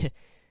children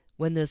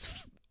when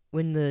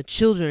the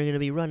children are gonna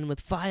be running with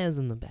fires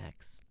on the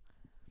backs.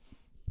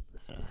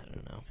 I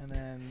don't know. And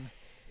then,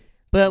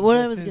 but what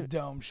I was his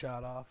dome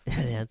shot off.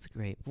 That's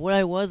great. What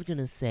I was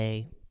gonna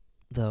say,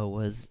 though,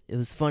 was it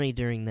was funny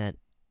during the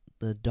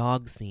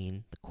dog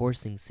scene, the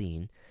coursing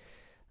scene.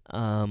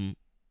 Brad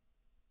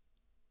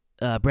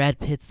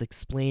Pitt's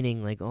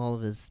explaining like all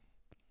of his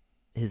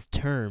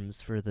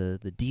terms for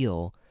the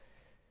deal,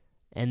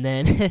 and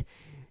then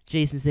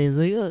Jason Statham's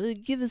like, "Oh,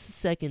 give us a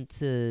second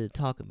to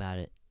talk about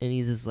it," and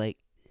he's just like,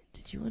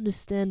 "Did you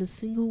understand a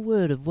single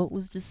word of what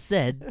was just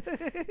said?"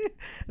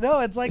 No,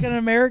 it's like an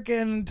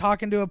American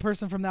talking to a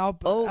person from the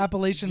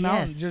Appalachian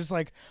Mountains. You're just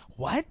like,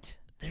 what?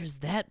 There's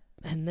that,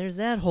 and there's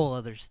that whole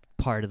other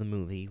part of the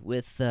movie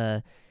with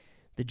the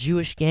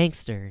Jewish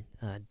gangster,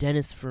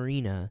 Dennis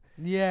Farina.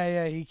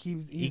 Yeah,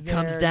 he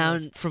comes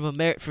down from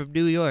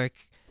New York,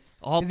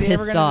 all pissed off. Is he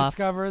ever gonna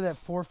discover that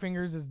Four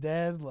Fingers is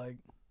dead? Like,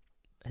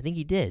 I think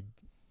he did.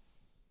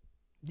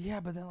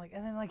 Yeah, but then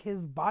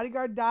his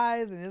bodyguard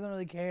dies, and he doesn't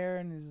really care,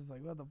 and he's just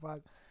like, what the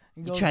fuck?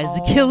 He tries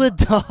to kill a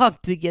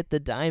dog to get the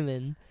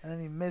diamond, and then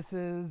he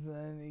misses,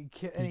 and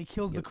he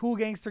kills the cool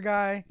gangster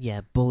guy.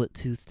 Yeah, Bullet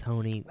Tooth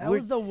Tony. That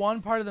was the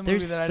one part of the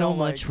movie that I don't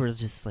like. There's so much we're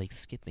just like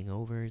skipping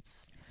over.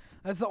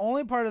 That's the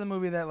only part of the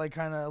movie that like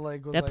kind of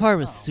like was that part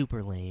was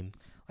super lame.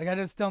 Like, I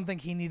just don't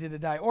think he needed to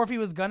die, or if he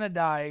was gonna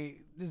die,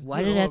 just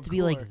why did it have to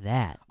be like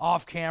that?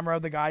 Off camera,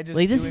 the guy just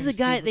like this is a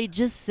guy they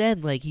just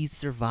said like he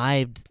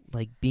survived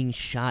like being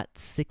shot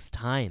 6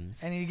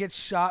 times, and he gets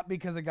shot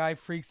because a guy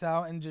freaks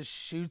out and just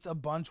shoots a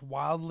bunch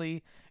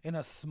wildly in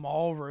a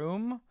small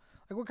room.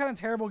 Like, what kind of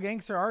terrible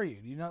gangster are you?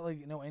 Do you not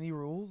like know any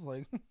rules?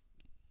 Like,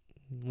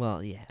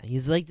 Well, yeah,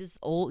 he's like this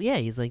old. Yeah,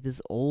 he's like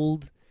this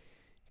old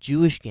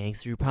Jewish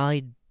gangster who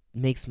probably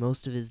makes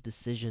most of his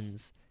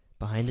decisions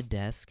behind a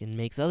desk and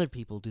makes other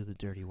people do the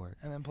dirty work.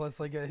 and then plus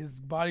like his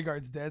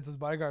bodyguard's dead, so his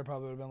bodyguard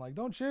probably would have been like,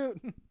 "Don't shoot."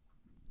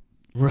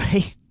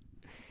 Right.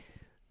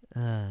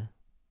 It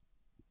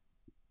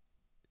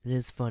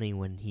is funny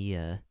when he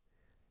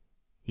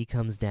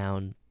comes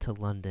down to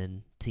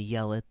London to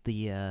yell at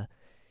the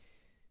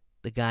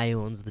guy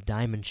who owns the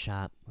diamond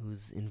shop,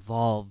 who's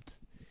involved.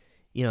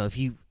 You know, if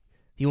you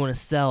want to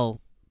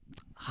sell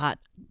hot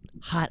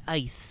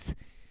ice,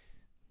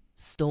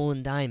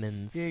 stolen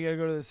diamonds. Yeah, you gotta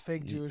go to this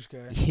fake Jewish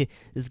guy.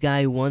 This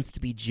guy who wants to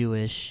be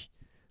Jewish,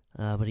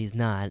 but he's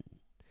not.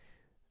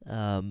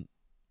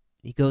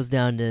 He goes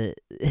down to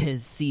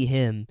see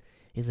him.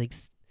 He's like,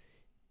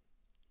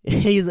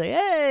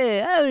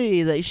 hey,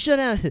 he's like,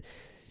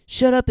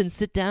 shut up and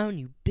sit down,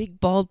 you big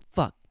bald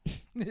fuck.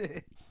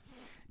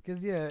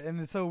 Because yeah, and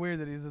it's so weird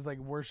that he's just like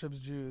worships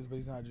Jews, but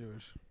he's not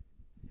Jewish.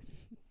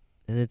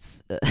 And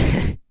it's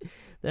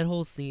that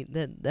whole scene,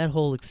 that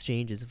whole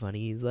exchange is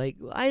funny. He's like,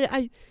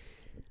 I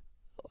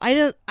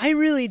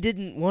really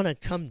didn't want to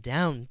come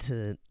down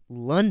to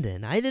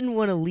London. I didn't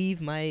want to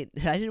leave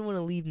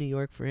New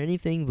York for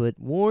anything but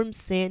warm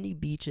sandy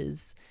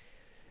beaches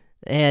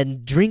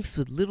and drinks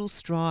with little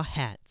straw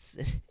hats.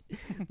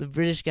 The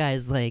British guy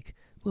is like,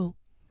 well,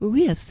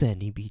 we have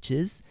sandy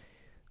beaches.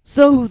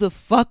 So who the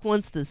fuck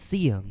wants to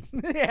see them?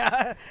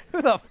 Yeah,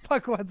 who the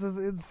fuck wants this?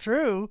 It's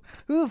true.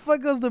 Who the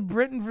fuck goes to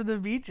Britain for the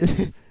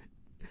beaches?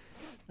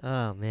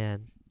 Oh,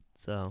 man.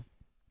 So,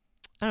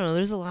 I don't know.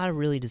 There's a lot of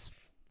really just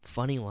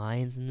funny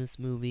lines in this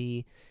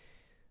movie.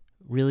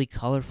 Really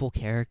colorful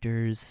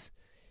characters.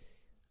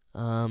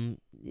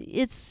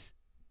 It's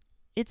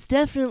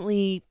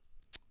definitely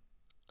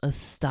a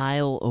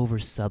style over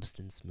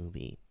substance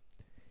movie.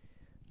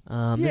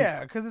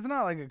 Yeah, because it's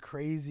not like a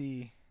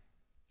crazy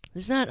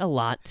There's not a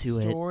lot to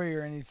it. story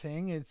or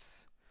anything. And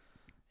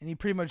you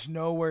pretty much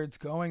know where it's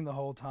going the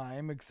whole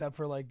time, except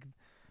for like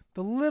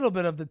the little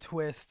bit of the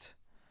twist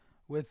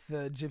with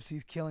the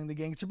gypsies killing the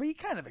gangster. But you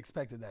kind of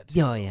expected that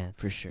too. Oh, yeah,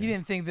 for sure. You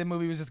didn't think the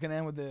movie was just gonna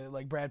end with the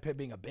like Brad Pitt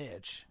being a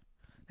bitch.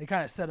 They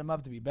kind of set him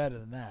up to be better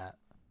than that.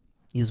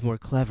 He was more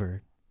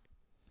clever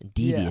and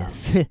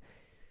devious.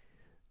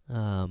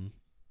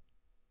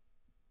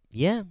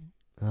 Yeah.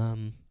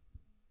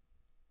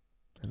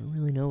 I don't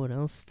really know what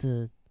else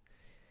to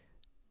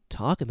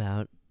talk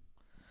about.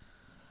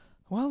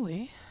 Well,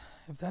 Lee,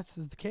 if that's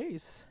the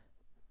case,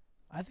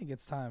 I think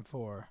it's time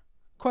for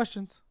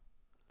questions.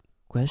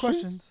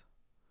 Questions?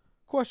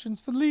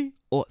 Questions for Lee.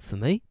 Or for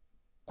me?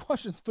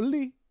 Questions for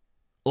Lee.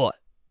 All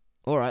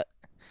right.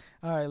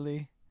 All right,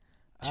 Lee.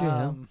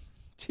 Cheerio.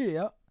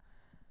 Cheerio.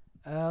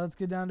 Let's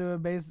get down to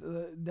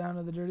down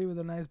to the dirty with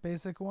a nice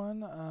basic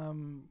one.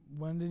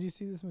 When did you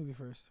see this movie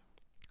first?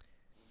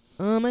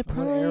 I What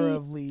probably... era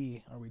of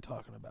Lee are we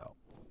talking about?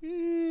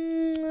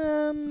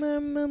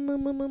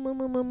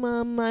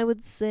 I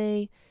would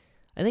say...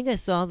 I think I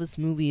saw this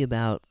movie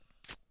about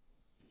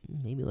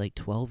maybe like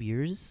 12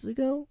 years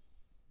ago.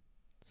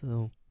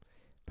 So,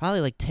 probably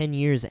like 10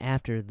 years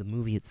after the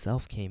movie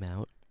itself came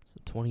out.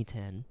 So,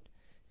 2010.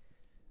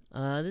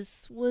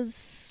 This was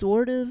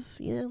sort of,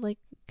 like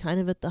kind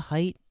of at the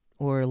height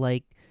or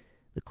like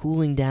the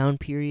cooling down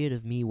period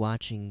of me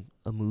watching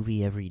a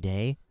movie every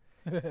day.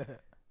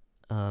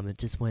 It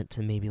just went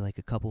to maybe like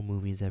a couple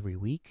movies every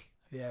week.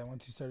 Yeah,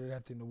 once you started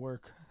having to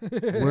work.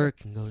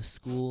 Work and go to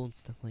school and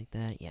stuff like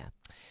that. Yeah.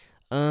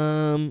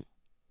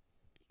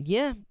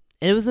 Yeah.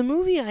 It was a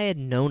movie I had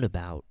known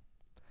about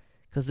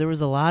because there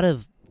was a lot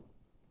of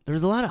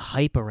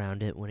hype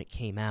around it when it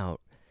came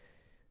out.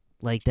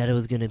 Like that it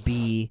was going to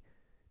be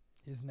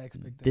His next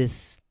big thing.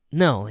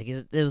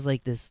 it was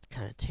like this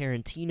kind of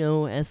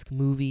Tarantino-esque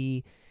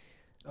movie.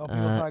 Oh,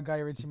 people thought Guy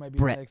Ritchie might be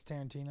the next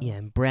Tarantino. Yeah,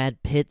 and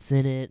Brad Pitt's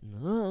in it.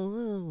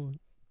 And,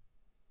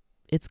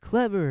 it's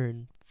clever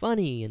and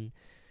funny, and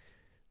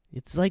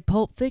it's like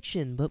Pulp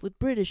Fiction, but with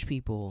British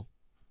people.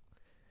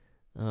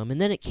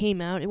 And then it came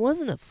out. It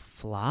wasn't a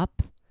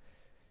flop,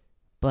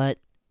 but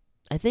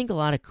I think a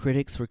lot of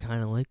critics were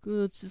kind of like,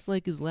 oh, it's just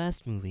like his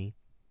last movie.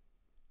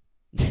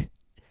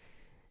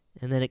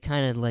 And then it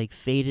kind of like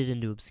faded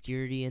into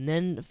obscurity. And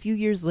then a few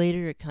years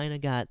later, it kind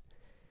of got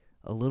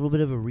a little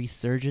bit of a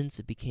resurgence.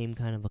 It became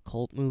kind of a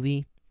cult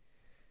movie.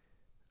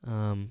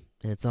 And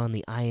it's on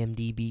the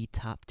IMDb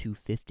Top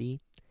 250.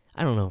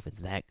 I don't know if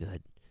it's that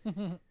good.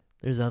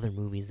 There's other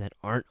movies that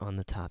aren't on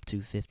the Top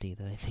 250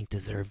 that I think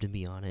deserve to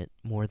be on it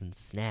more than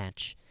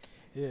Snatch.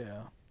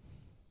 Yeah.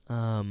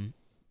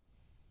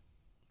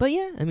 But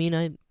yeah, I mean,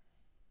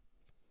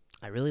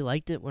 I really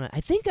liked it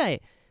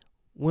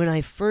when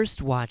I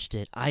first watched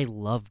it, I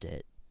loved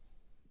it.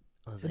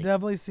 I was It like,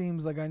 definitely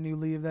seems like I knew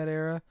Lee of that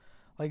era.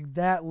 Like,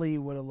 that Lee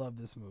would have loved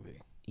this movie.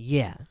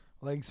 yeah.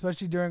 Like,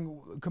 especially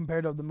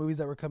compared to the movies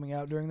that were coming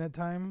out during that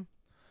time.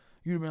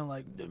 You'd have been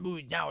like, the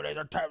movies nowadays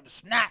are time to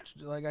snatch.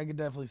 Like, I could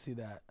definitely see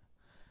that.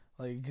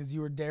 Like, because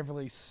you were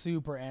definitely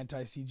super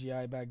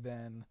anti-CGI back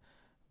then.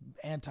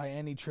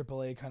 any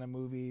AAA kind of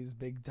movies,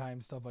 big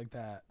time stuff like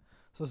that.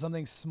 So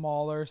something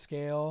smaller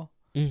scale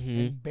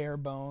and bare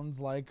bones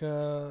like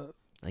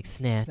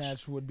Snatch.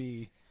 Snatch would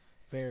be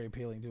very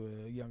appealing to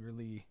a younger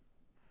Lee.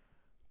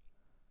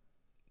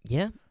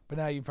 Yeah. But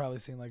now you've probably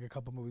seen like a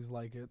couple movies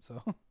like it,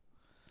 so.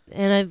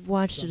 And I've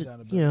watched Dumbed it,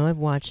 down a bit. you know, I've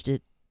watched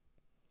it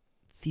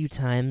a few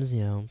times,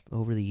 you know,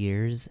 over the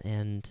years,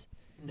 and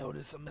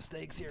Notice some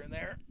mistakes here and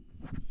there.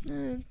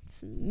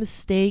 some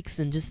mistakes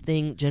and just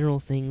general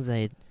things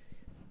I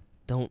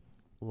don't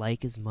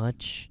like as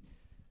much.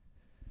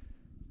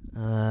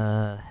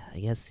 I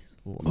guess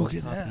we'll Look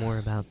at talk that. more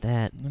about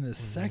that. In a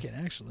second,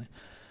 actually.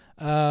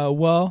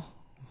 Well,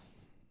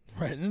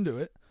 right into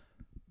it.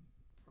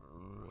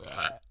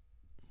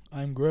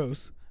 I'm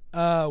gross.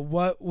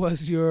 What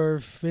was your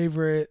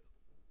favorite,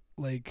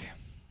 like,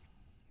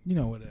 you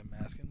know what I'm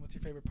asking? What's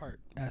your favorite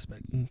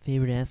aspect?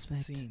 Favorite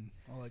aspect? Scene,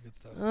 all that good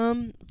stuff.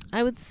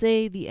 I would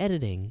say the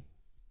editing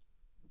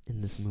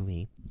in this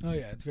movie. Oh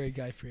yeah, it's very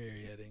Guy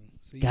Fieri editing.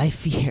 So Guy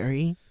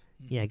Fieri?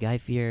 Mhm. Yeah, Guy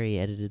Fieri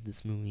edited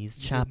this movie. He's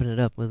He did. chopping it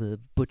up with a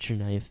butcher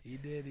knife. He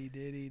did.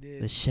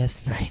 The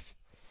chef's knife.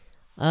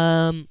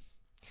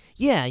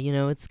 Yeah, you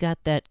know, it's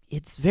got that.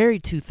 It's very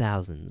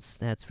 2000s,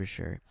 that's for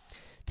sure.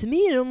 To me,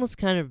 it almost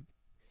kind of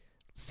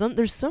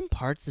there's some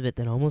parts of it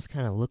that almost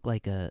kind of look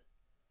like a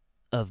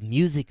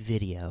music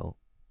video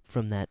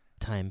from that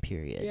time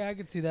period. Yeah, I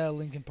could see that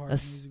Linkin Park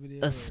music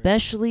video.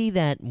 Especially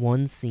that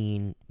one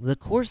scene, the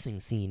coursing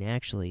scene,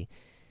 actually,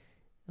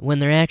 when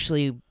they're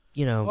actually,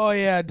 you know. Oh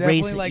yeah,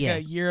 definitely racing, like yeah. a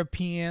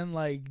European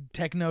like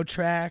techno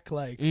track,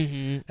 like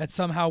Mhm. that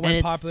somehow And went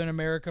it's- popular in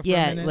America for a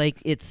Yeah, minute.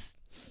 like it's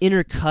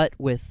intercut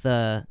with.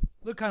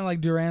 Look kind of like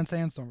Duran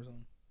Sandstorm or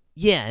something.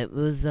 Yeah, it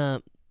was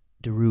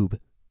Darube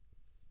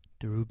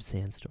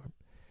Sandstorm.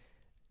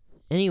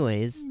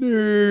 Anyways,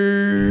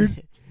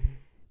 Nerd.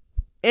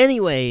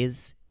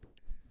 anyways,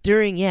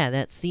 during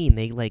that scene,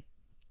 they like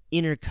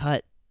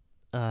intercut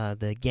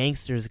the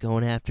gangsters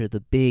going after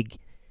the big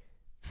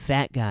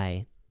fat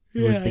guy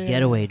who was the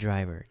getaway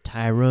driver,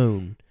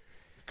 Tyrone.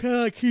 Kind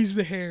of like he's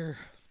the hair,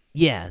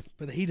 Yeah,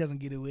 but he doesn't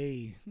get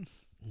away.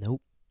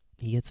 nope,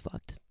 he gets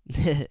fucked.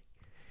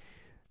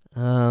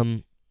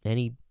 And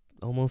he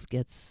almost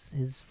gets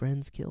his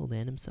friends killed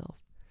and himself.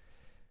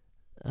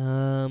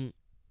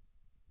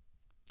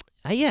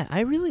 I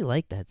really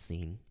like that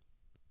scene.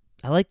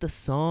 I like the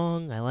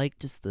song. I like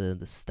just the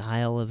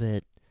style of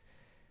it.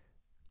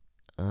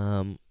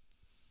 I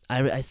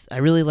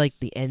really like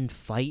the end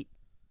fight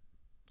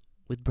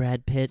with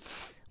Brad Pitt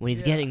when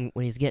he's getting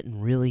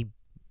really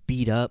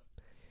beat up.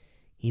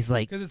 He's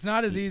like Because it's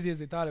not as easy as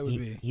they thought it would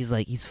be.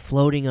 he's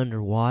floating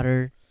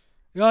underwater.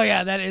 Oh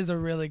yeah, that is a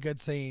really good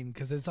scene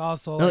because it's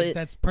also No, like,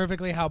 that's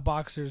perfectly how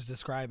boxers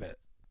describe it.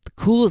 The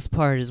coolest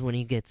part is when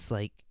he gets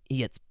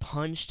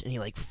punched and he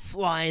like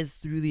flies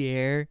through the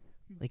air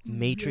like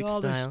Matrix all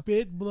style. The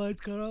spit,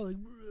 blood's cut out like.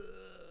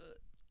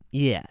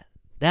 Yeah.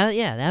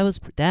 That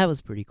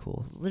was pretty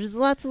cool. There's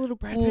lots of little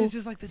Brad cool Pitt's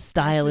just like the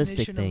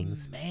stylistic definition of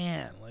things.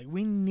 man, like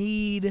we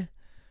need,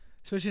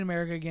 especially in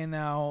America again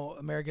now,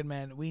 American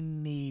men, we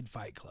need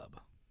Fight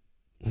Club.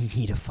 We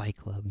need a fight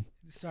club.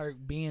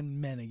 Start being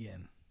men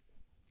again.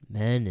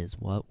 Men is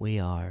what we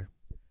are.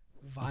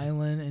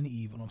 Violent and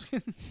evil.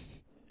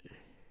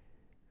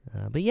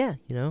 But yeah,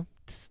 you know,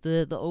 just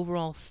the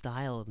overall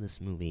style of this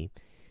movie.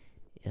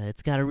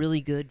 It's got a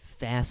really good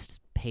fast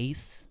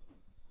pace.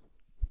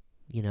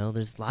 You know,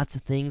 there's lots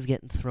of things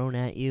getting thrown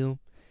at you,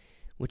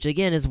 which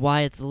again is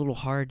why it's a little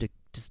hard to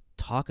just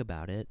talk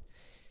about it.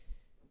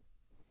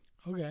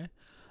 Okay.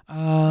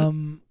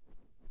 After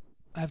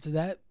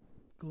that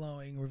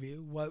glowing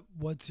review,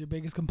 what's your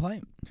biggest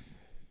complaint?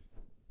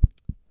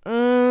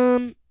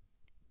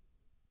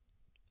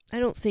 I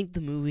don't think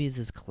the movie is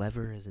as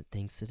clever as it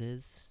thinks it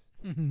is.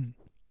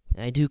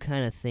 I do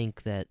kind of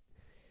think that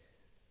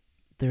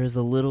there's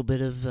a little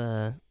bit of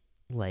I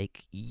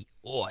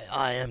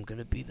am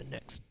gonna be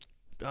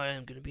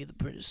the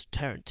British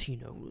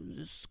Tarantino.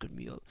 This is gonna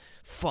be a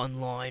fun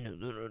line,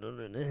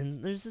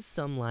 and there's just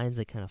some lines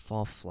that kind of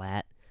fall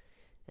flat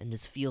and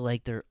just feel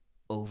like they're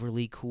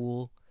overly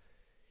cool.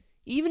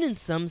 Even in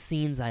some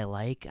scenes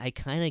I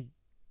kind of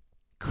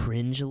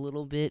cringe a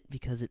little bit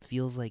because it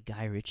feels like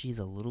Guy Ritchie's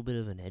a little bit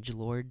of an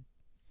edgelord.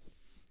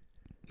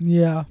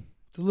 Yeah,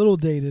 it's a little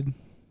dated.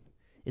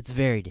 It's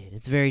very dated.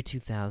 It's very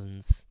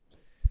 2000s.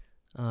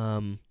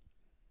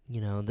 You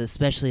know,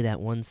 especially that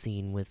one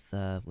scene with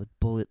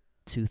Bullet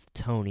Tooth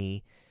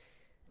Tony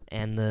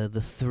and the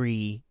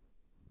three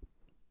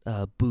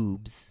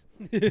boobs.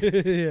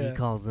 Yeah. He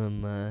calls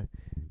them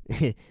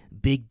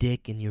Big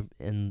Dick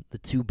and the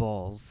two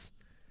balls.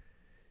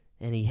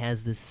 And he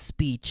has this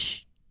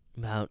speech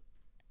about,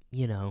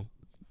 you know,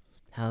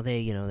 how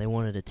they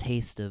wanted a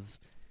taste of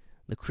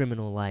the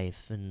criminal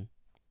life, and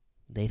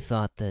they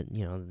thought that,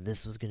 you know,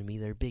 this was going to be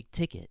their big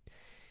ticket.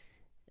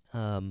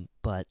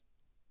 But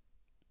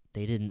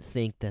they didn't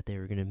think that they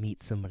were going to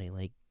meet somebody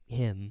like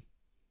him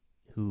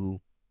who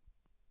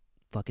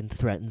fucking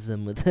threatens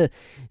them with a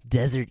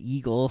Desert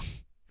Eagle.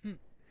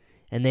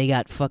 And they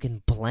got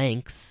fucking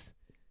blanks.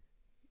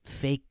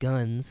 fake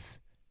guns.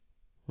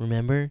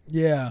 Remember?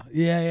 Yeah.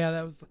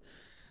 That was.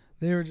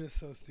 They were just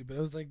so stupid. I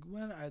was like,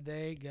 when are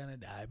they gonna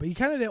die? But you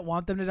kind of didn't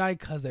want them to die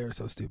because they were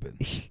so stupid.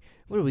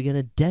 What, are we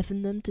gonna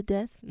deafen them to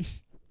death?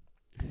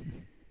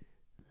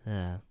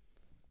 All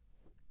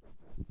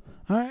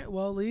right,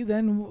 well, Lee,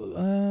 then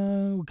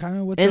kind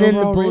of what's and your then the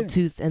overall bullet rating?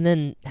 tooth, and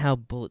then how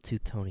Bullet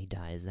Tooth Tony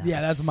dies. That was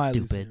That's my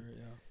least stupid. favorite.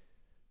 Yeah.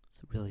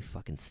 It's really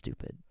fucking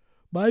stupid.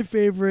 My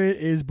favorite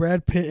is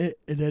Brad Pitt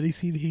in any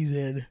scene he's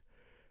in.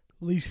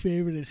 Least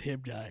favorite is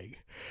him dying.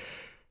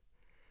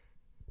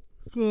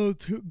 Gold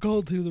to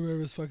whatever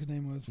his fucking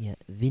name was. Yeah,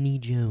 Vinnie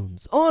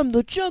Jones. I'm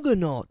the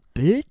Juggernaut,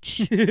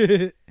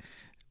 bitch.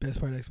 Best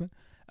part of X-Men.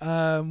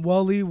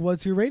 Well, Lee,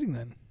 what's your rating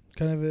then?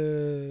 Kind of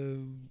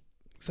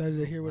excited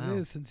to hear what Wow. it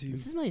is since you.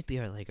 This might be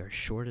our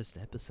shortest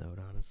episode,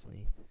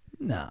 honestly.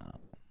 Nah.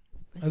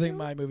 I think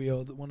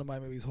one of my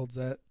movies holds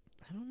that.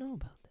 I don't know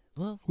about that.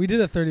 Well, We did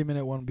a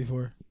 30-minute one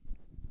before.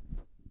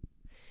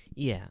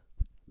 yeah.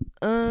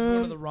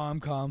 One of the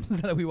rom-coms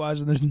that we watched,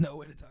 and there's no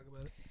way to talk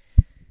about it.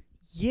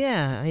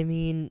 Yeah, I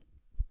mean,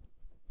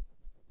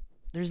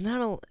 there's not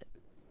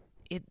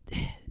a.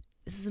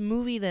 This is a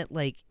movie that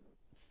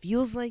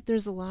feels like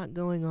there's a lot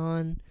going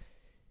on,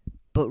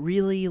 but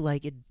really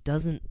it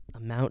doesn't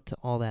amount to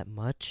all that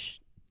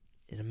much.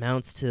 It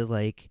amounts to It's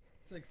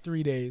like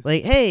 3 days.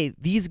 hey,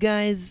 these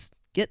guys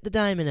get the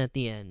diamond at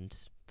the end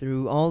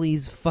through all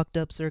these fucked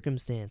up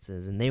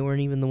circumstances, and they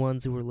weren't even the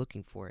ones who were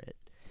looking for it.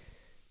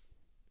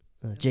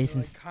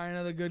 Jason's. Kind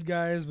of the good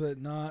guys, but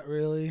not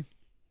really.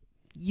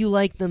 You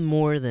like them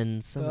more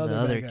than some of the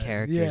other other bad guys.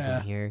 characters Yeah.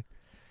 in here.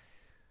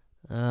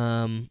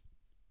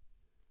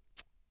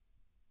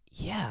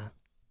 Yeah.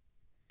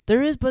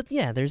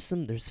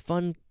 There's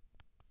fun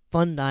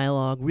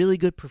dialogue, really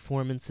good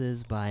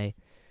performances by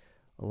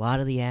a lot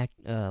of the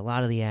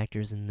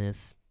actors in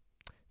this.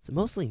 It's a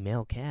mostly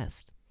male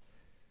cast.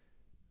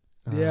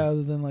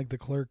 Other than the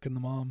clerk and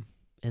the mom.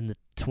 And the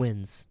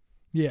twins.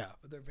 Yeah,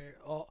 but they're very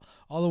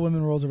all the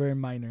women roles are very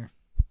minor.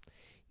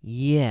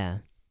 Yeah.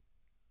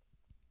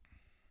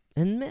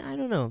 And I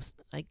don't know.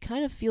 I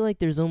kind of feel like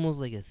there's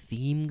almost a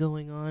theme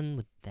going on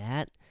with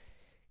that.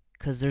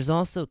 Because there's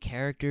also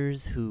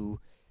characters who,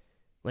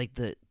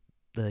 the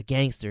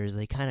gangsters,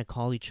 they kind of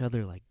call each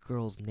other,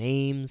 girls'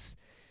 names.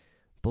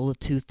 Bullet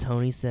Tooth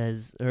Tony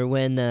says, or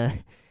when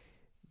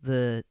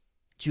the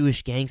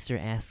Jewish gangster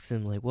asks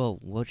him, well,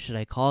 what should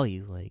I call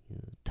you?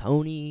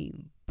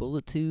 Tony,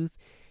 Bullet Tooth?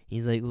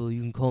 He's like, well,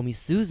 you can call me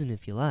Susan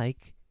if you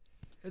like.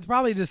 It's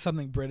probably just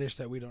something British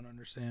that we don't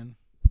understand.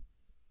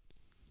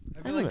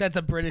 I feel like that's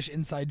a British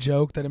inside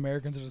joke that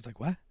Americans are just like,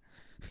 what?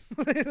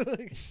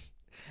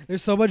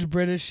 There's so much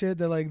British shit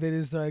that they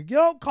just you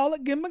don't call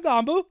it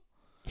Gimmagambo.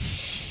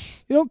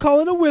 You don't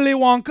call it a Willy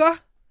Wonka.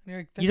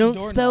 You don't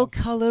spell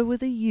color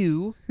with a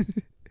U.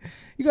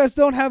 You guys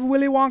don't have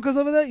Willy Wonkas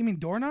over there? You mean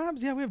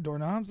doorknobs? Yeah, we have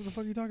doorknobs. What the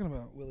fuck are you talking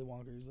about, Willy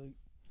Wonka? He's like,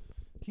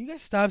 can you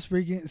guys stop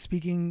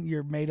speaking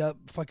your made-up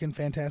fucking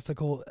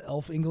fantastical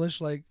elf English?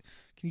 Can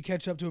you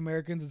catch up to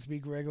Americans and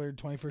speak regular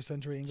 21st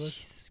century English?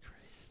 Jesus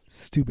Christ.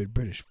 Stupid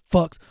British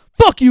fucks.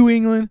 Fuck you,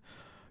 England.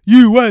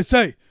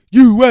 USA.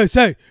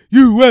 USA.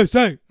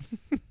 USA.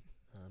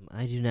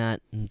 I do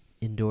not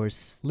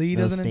endorse Lee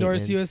those doesn't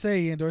endorse statements. USA.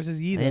 He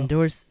endorses ye, I though.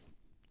 endorse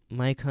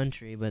my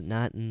country, but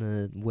not in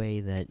the way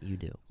that you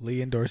do.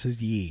 Lee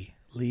endorses ye.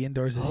 Lee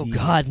endorses Oh, ye.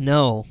 God,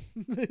 no.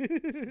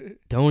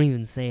 Don't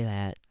even say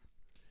that.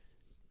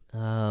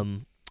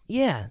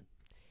 Yeah.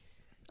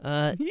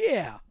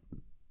 Yeah.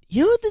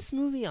 You know what this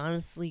movie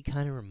honestly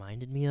kind of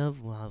reminded me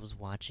of while I was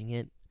watching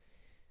it?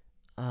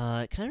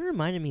 It kind of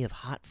reminded me of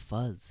Hot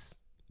Fuzz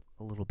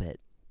a little bit.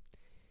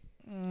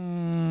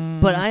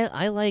 But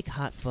I like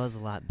Hot Fuzz a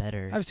lot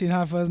better. I've seen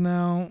Hot Fuzz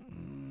now.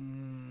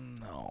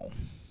 No.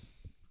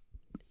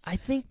 I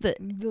think that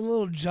The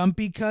little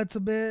jumpy cuts a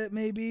bit,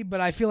 maybe,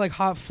 but I feel like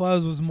Hot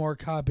Fuzz was more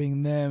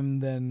copying them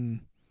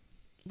than.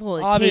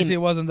 well, Obviously, it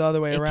wasn't the other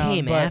way it around.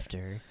 came but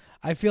after.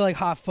 I feel like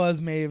Hot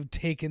Fuzz may have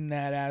taken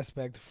that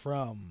aspect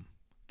from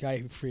Guy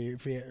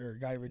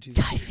Ritchie's.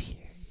 Guy Fieri.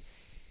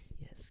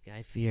 Yes,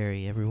 Guy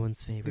Fieri,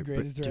 everyone's favorite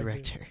greatest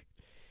director.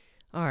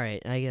 All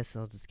right, I guess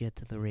I'll just get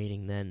to the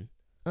rating then.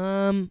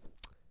 I'm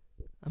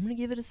gonna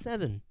give it a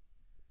 7.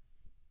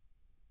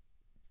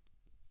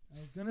 I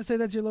was gonna say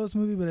that's your lowest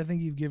movie, but I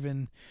think you've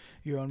given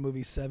your own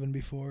movie 7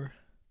 before.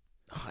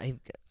 I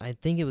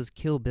think it was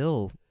Kill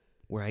Bill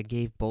where I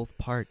gave both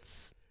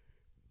parts.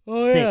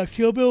 Oh yeah, 6.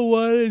 Kill Bill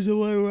 1 is the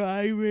one where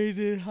I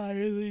rated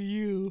higher than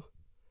you.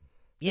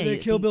 Yeah, And then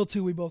I Kill think Bill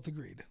 2, we both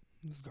agreed.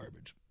 It was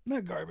garbage.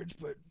 Not garbage,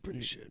 but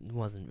pretty shit. it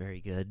wasn't very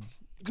good.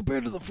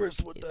 Compared to the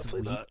first one, It's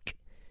definitely weak. not.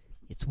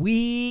 It's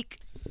weak.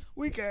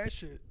 Weak ass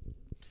shit.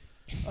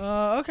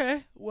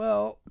 Okay.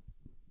 Well.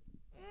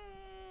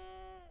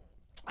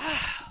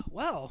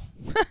 Well.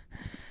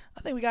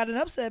 I think we got an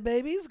upset,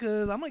 babies,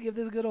 because I'm going to give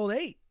this a good old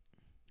 8.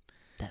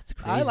 That's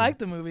crazy. I liked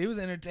the movie. It was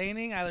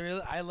entertaining.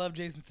 I love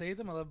Jason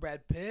Statham. I love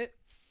Brad Pitt.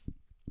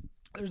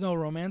 There's no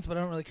romance, but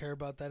I don't really care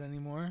about that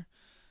anymore.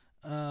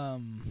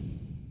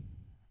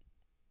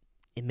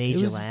 It made It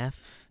you was- laugh.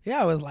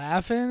 Yeah, I was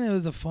laughing. It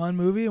was a fun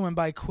movie. It went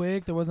by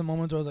quick. There wasn't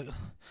moments where I was like,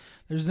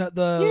 "There's not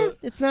the."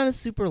 Yeah, it's not a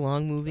super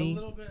long A movie.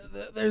 little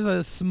bit. There's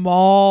a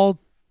small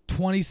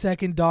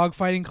 20-second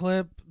dogfighting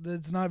clip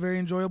that's not very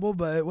enjoyable,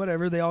 but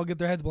whatever. They all get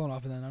their heads blown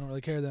off, and then I don't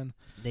really care. Then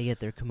They get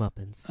their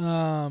comeuppance.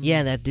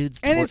 yeah, That dude's.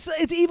 and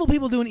it's evil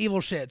people doing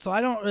evil shit. So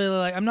I don't really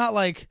like. I'm not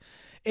like.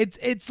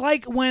 It's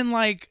like when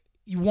like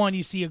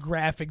you see a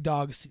graphic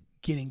dog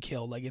getting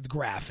killed, like it's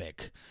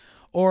graphic.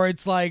 Or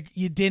it's like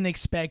you didn't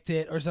expect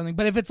it or something.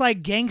 But if it's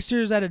like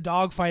gangsters at a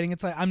dog fighting,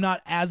 it's like I'm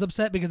not as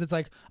upset because it's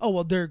like, oh,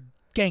 well, they're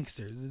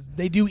gangsters.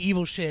 They do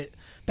evil shit.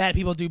 Bad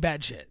people do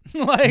bad shit.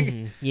 Like,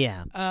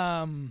 yeah.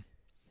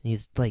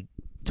 He's like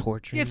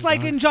torturing. It's like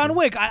in dogs John too.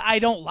 Wick. I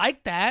don't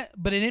like that,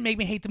 but it didn't make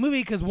me hate the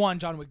movie because one,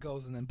 John Wick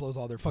goes and then blows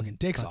all their fucking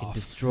dicks Fucking off.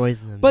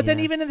 destroys them. But then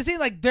yeah. even in the scene,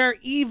 like they're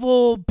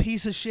evil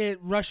piece of shit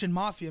Russian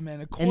mafia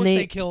men. Of course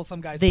they kill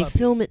some guy's They puppy.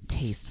 film it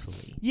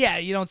tastefully. Yeah,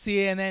 you don't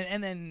see it,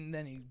 and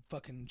then he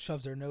fucking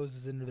shoves their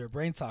noses into their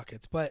brain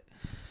sockets. But,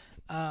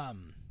 yeah,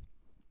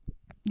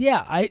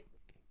 I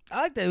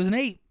like that. It was an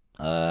 8.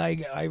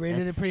 I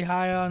rated it pretty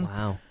high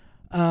on.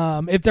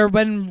 Wow. If there had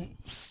been,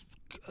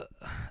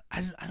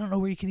 I don't know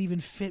where you could even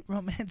fit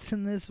romance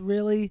in this.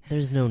 Really,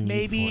 There's no need.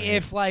 maybe for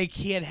if like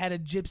he had a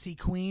gypsy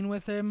queen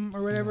with him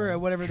or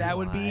whatever, that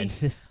would be.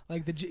 God.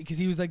 Like because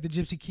he was like the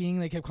gypsy king.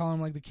 They kept calling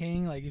him like the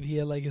king. Like if he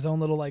had like his own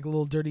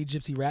little dirty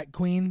gypsy rat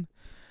queen.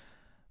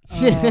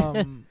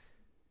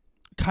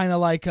 Kind of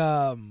like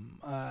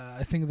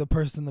I think the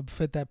person that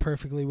fit that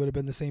perfectly would have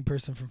been the same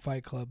person from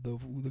Fight Club,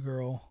 the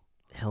girl.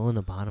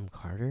 Helena Bonham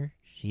Carter.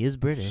 She is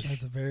British.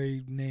 That's a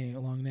very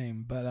long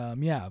name, but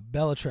yeah,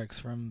 Bellatrix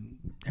from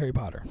Harry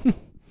Potter.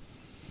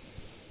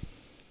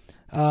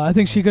 I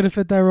think she could have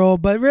fit that role,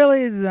 but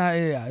really,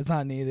 it's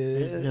not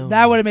needed.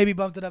 That would have maybe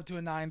bumped it up to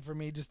a 9 for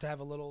me, just to have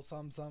a little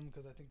some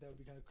because I think that would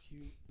be kind of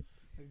cute,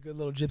 like a good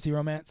little gypsy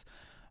romance.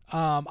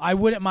 I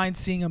wouldn't mind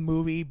seeing a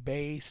movie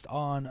based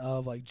on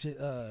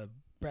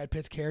Brad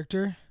Pitt's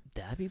character.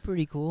 That'd be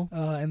pretty cool.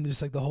 And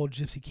just like the whole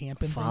gypsy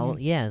camping thing.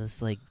 Yeah,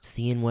 just like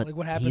seeing what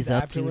happened he's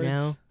up afterwards. to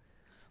now.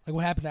 Like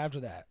what happened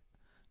after that?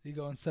 Did he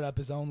go and set up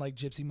his own like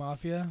gypsy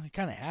mafia? He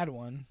kind of had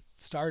one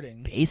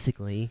starting.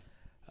 Basically,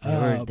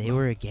 they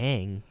were a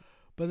gang.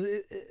 But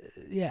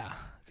yeah,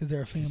 because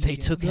they're a family. They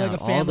gang. took They're out like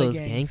a all family those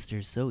gang.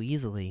 gangsters so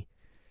easily.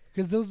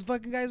 Because those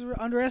fucking guys were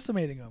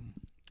underestimating them.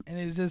 And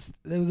it was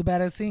a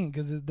badass scene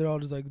because they're all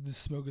just like the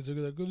smokers. They're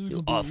like,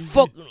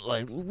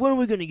 when are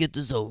we gonna get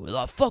this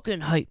over?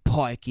 Fucking hype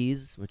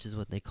parkies, which is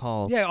what they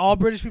call. Yeah, all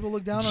British people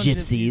look down on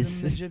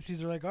gypsies. and the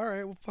gypsies are like, all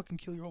right, we'll fucking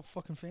kill your whole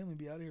fucking family and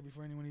be out of here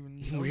before anyone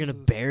even. We're gonna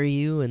bury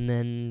you and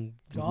then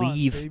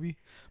leave. Baby.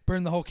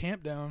 Burn the whole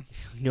camp down.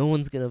 No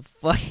one's gonna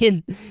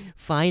fucking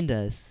find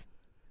us.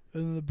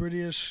 And then the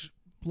British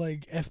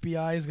like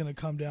FBI is gonna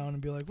come down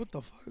and be like, what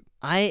the fuck?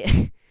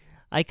 I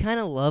kind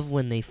of love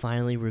when they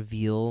finally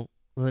reveal.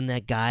 When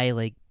that guy,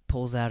 like,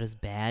 pulls out his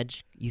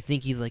badge, you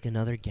think he's, like,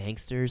 another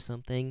gangster or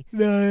something.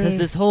 Because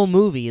this whole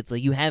movie, it's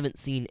like you haven't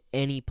seen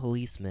any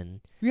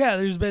policemen. Yeah,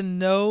 there's been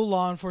no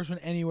law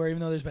enforcement anywhere, even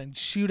though there's been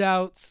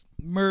shootouts,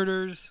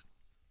 murders,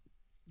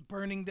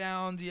 burning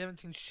downs. You haven't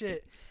seen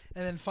shit.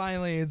 And then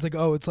finally, it's like,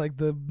 oh, it's like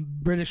the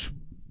British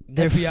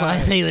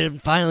FBI. They're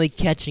finally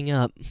catching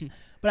up.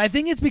 But I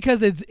think it's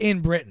because it's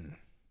in Britain.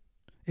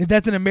 If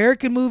that's an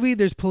American movie,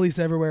 there's police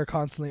everywhere,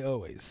 constantly,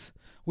 always.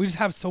 We just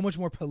have so much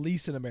more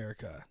police in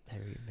America.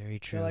 Very, very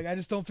true. Yeah, like I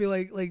just don't feel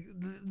like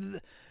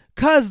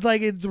because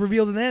like it's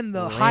revealed in the end,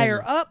 the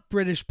higher up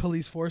British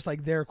police force,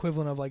 like their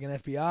equivalent of like an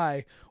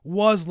FBI,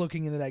 was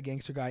looking into that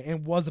gangster guy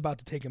and was about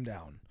to take him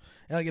down.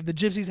 And like if the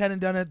gypsies hadn't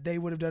done it, they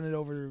would have done it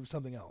over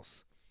something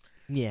else.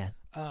 Yeah.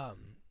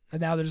 And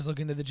now they're just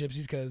looking to the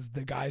gypsies because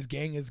the guy's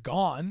gang is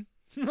gone.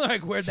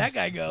 Like where'd that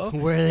guy go?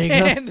 Where are they go?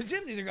 And the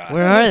gypsies are gone.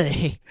 Where are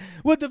they?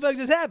 What the fuck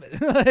just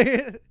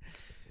happened?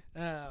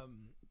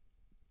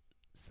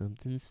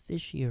 Something's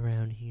fishy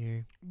around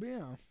here. Yeah, I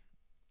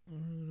don't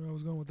know where I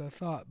was going with that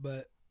thought,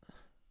 but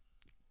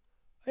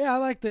yeah, I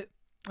liked it.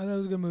 I thought it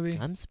was a good movie.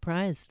 I'm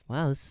surprised.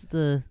 Wow, this is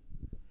the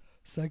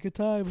second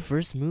time.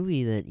 First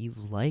movie that you've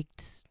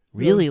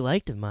really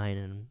liked of mine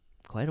in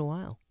quite a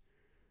while.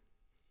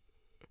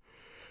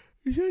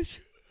 Is that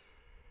true?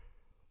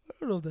 I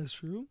don't know if that's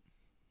true.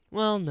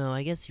 Well, no,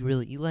 I guess you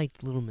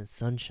liked Little Miss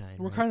Sunshine.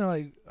 We're right? kind of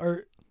like,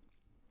 or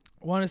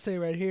I want to say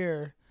right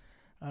here,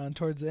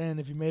 towards the end,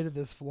 if you made it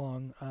this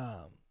long,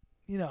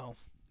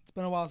 it's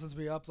been a while since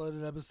we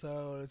uploaded an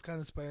episode. It's kind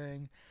of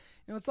sparing.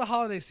 It's the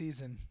holiday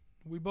season.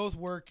 We both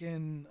work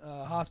in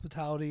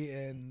hospitality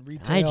and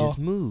retail. I just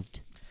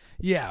moved.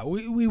 Yeah,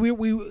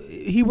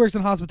 he works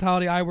in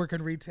hospitality. I work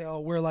in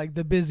retail. We're like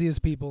the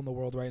busiest people in the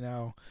world right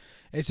now.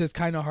 It's just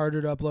kind of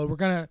harder to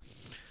upload.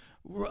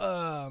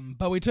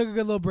 But we took a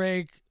good little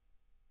break,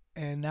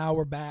 and now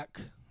we're back.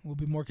 We'll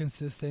be more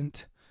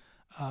consistent.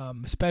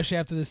 Especially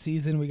after the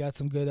season, we got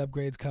some good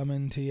upgrades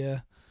coming to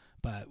you,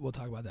 but we'll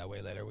talk about that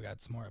way later. We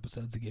got some more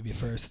episodes to give you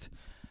first.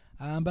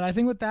 But I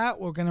think with that,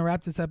 we're going to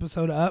wrap this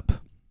episode up.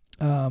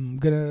 I'm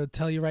going to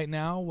tell you right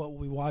now what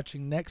we'll be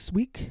watching next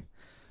week.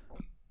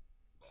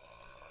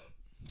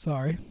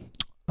 Sorry.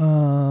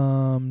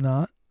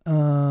 Not. I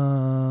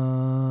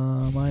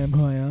am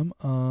who I am.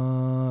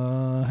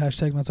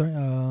 Hashtag not sorry.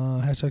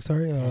 Hashtag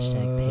sorry.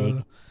 Hashtag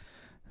pig.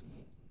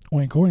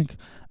 Oink oink.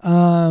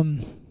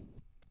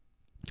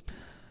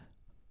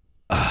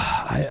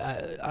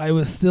 I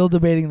was still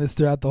debating this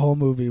throughout the whole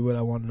movie what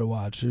I wanted to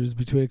watch. It was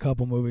between a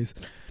couple movies,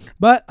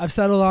 but I've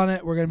settled on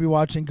it. We're gonna be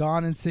watching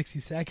Gone in 60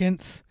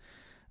 Seconds.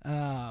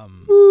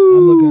 I'm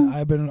looking.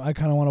 I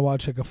kind of want to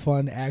watch like a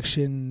fun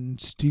action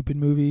stupid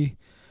movie.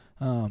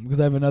 Because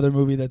I have another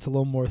movie that's a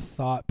little more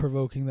thought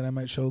provoking that I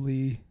might show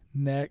Lee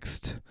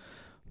next.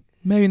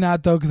 Maybe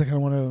not though, because I kind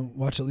of want to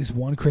watch at least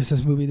one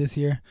Christmas movie this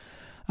year.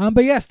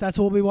 But yes, that's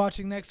what we'll be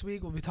watching next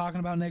week. We'll be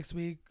talking about next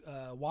week.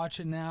 Watch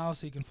it now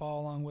so you can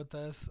follow along with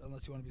us,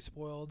 unless you want to be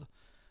spoiled.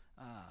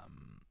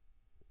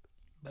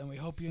 And we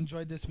hope you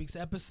enjoyed this week's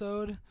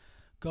episode.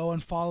 Go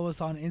and follow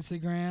us on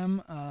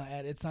Instagram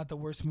at It's Not the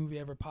Worst Movie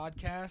Ever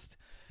podcast.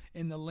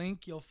 In the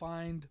link, you'll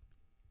find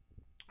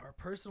our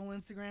personal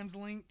Instagrams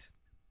linked.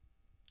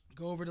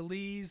 Go over to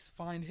Lee's,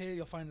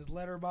 you'll find his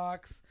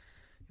letterbox,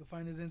 you'll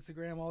find his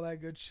Instagram, all that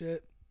good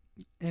shit,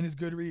 and his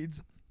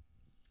Goodreads.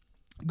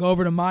 Go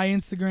over to my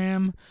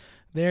Instagram.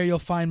 There you'll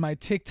find my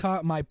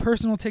TikTok, my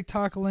personal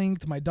TikTok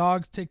linked, my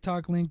dog's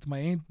TikTok linked,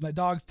 my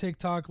dog's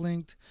TikTok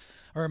linked,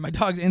 or my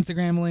dog's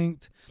Instagram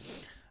linked.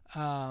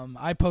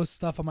 I post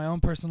stuff on my own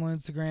personal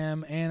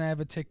Instagram, and I have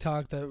a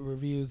TikTok that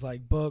reviews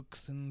like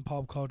books and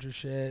pop culture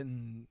shit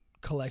and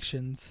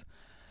collections.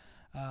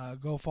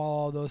 Go follow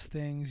all those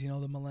things,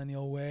 the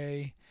millennial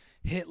way.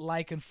 Hit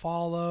like and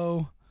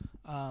follow.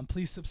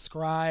 Please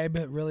subscribe.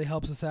 It really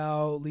helps us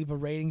out. Leave a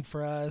rating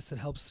for us. It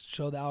helps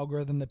show the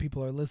algorithm that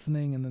people are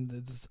listening, and then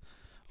it's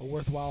a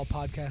worthwhile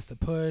podcast to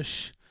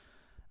push.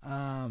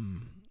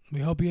 We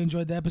hope you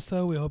enjoyed the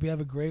episode. We hope you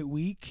have a great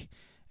week,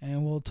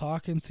 and we'll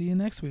talk and see you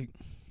next week.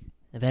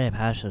 I'm very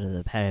partial to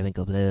the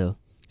periwinkle blue.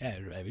 Ja,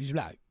 vi skal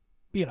blive.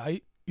 Vi er der.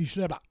 Vi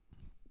skal blive.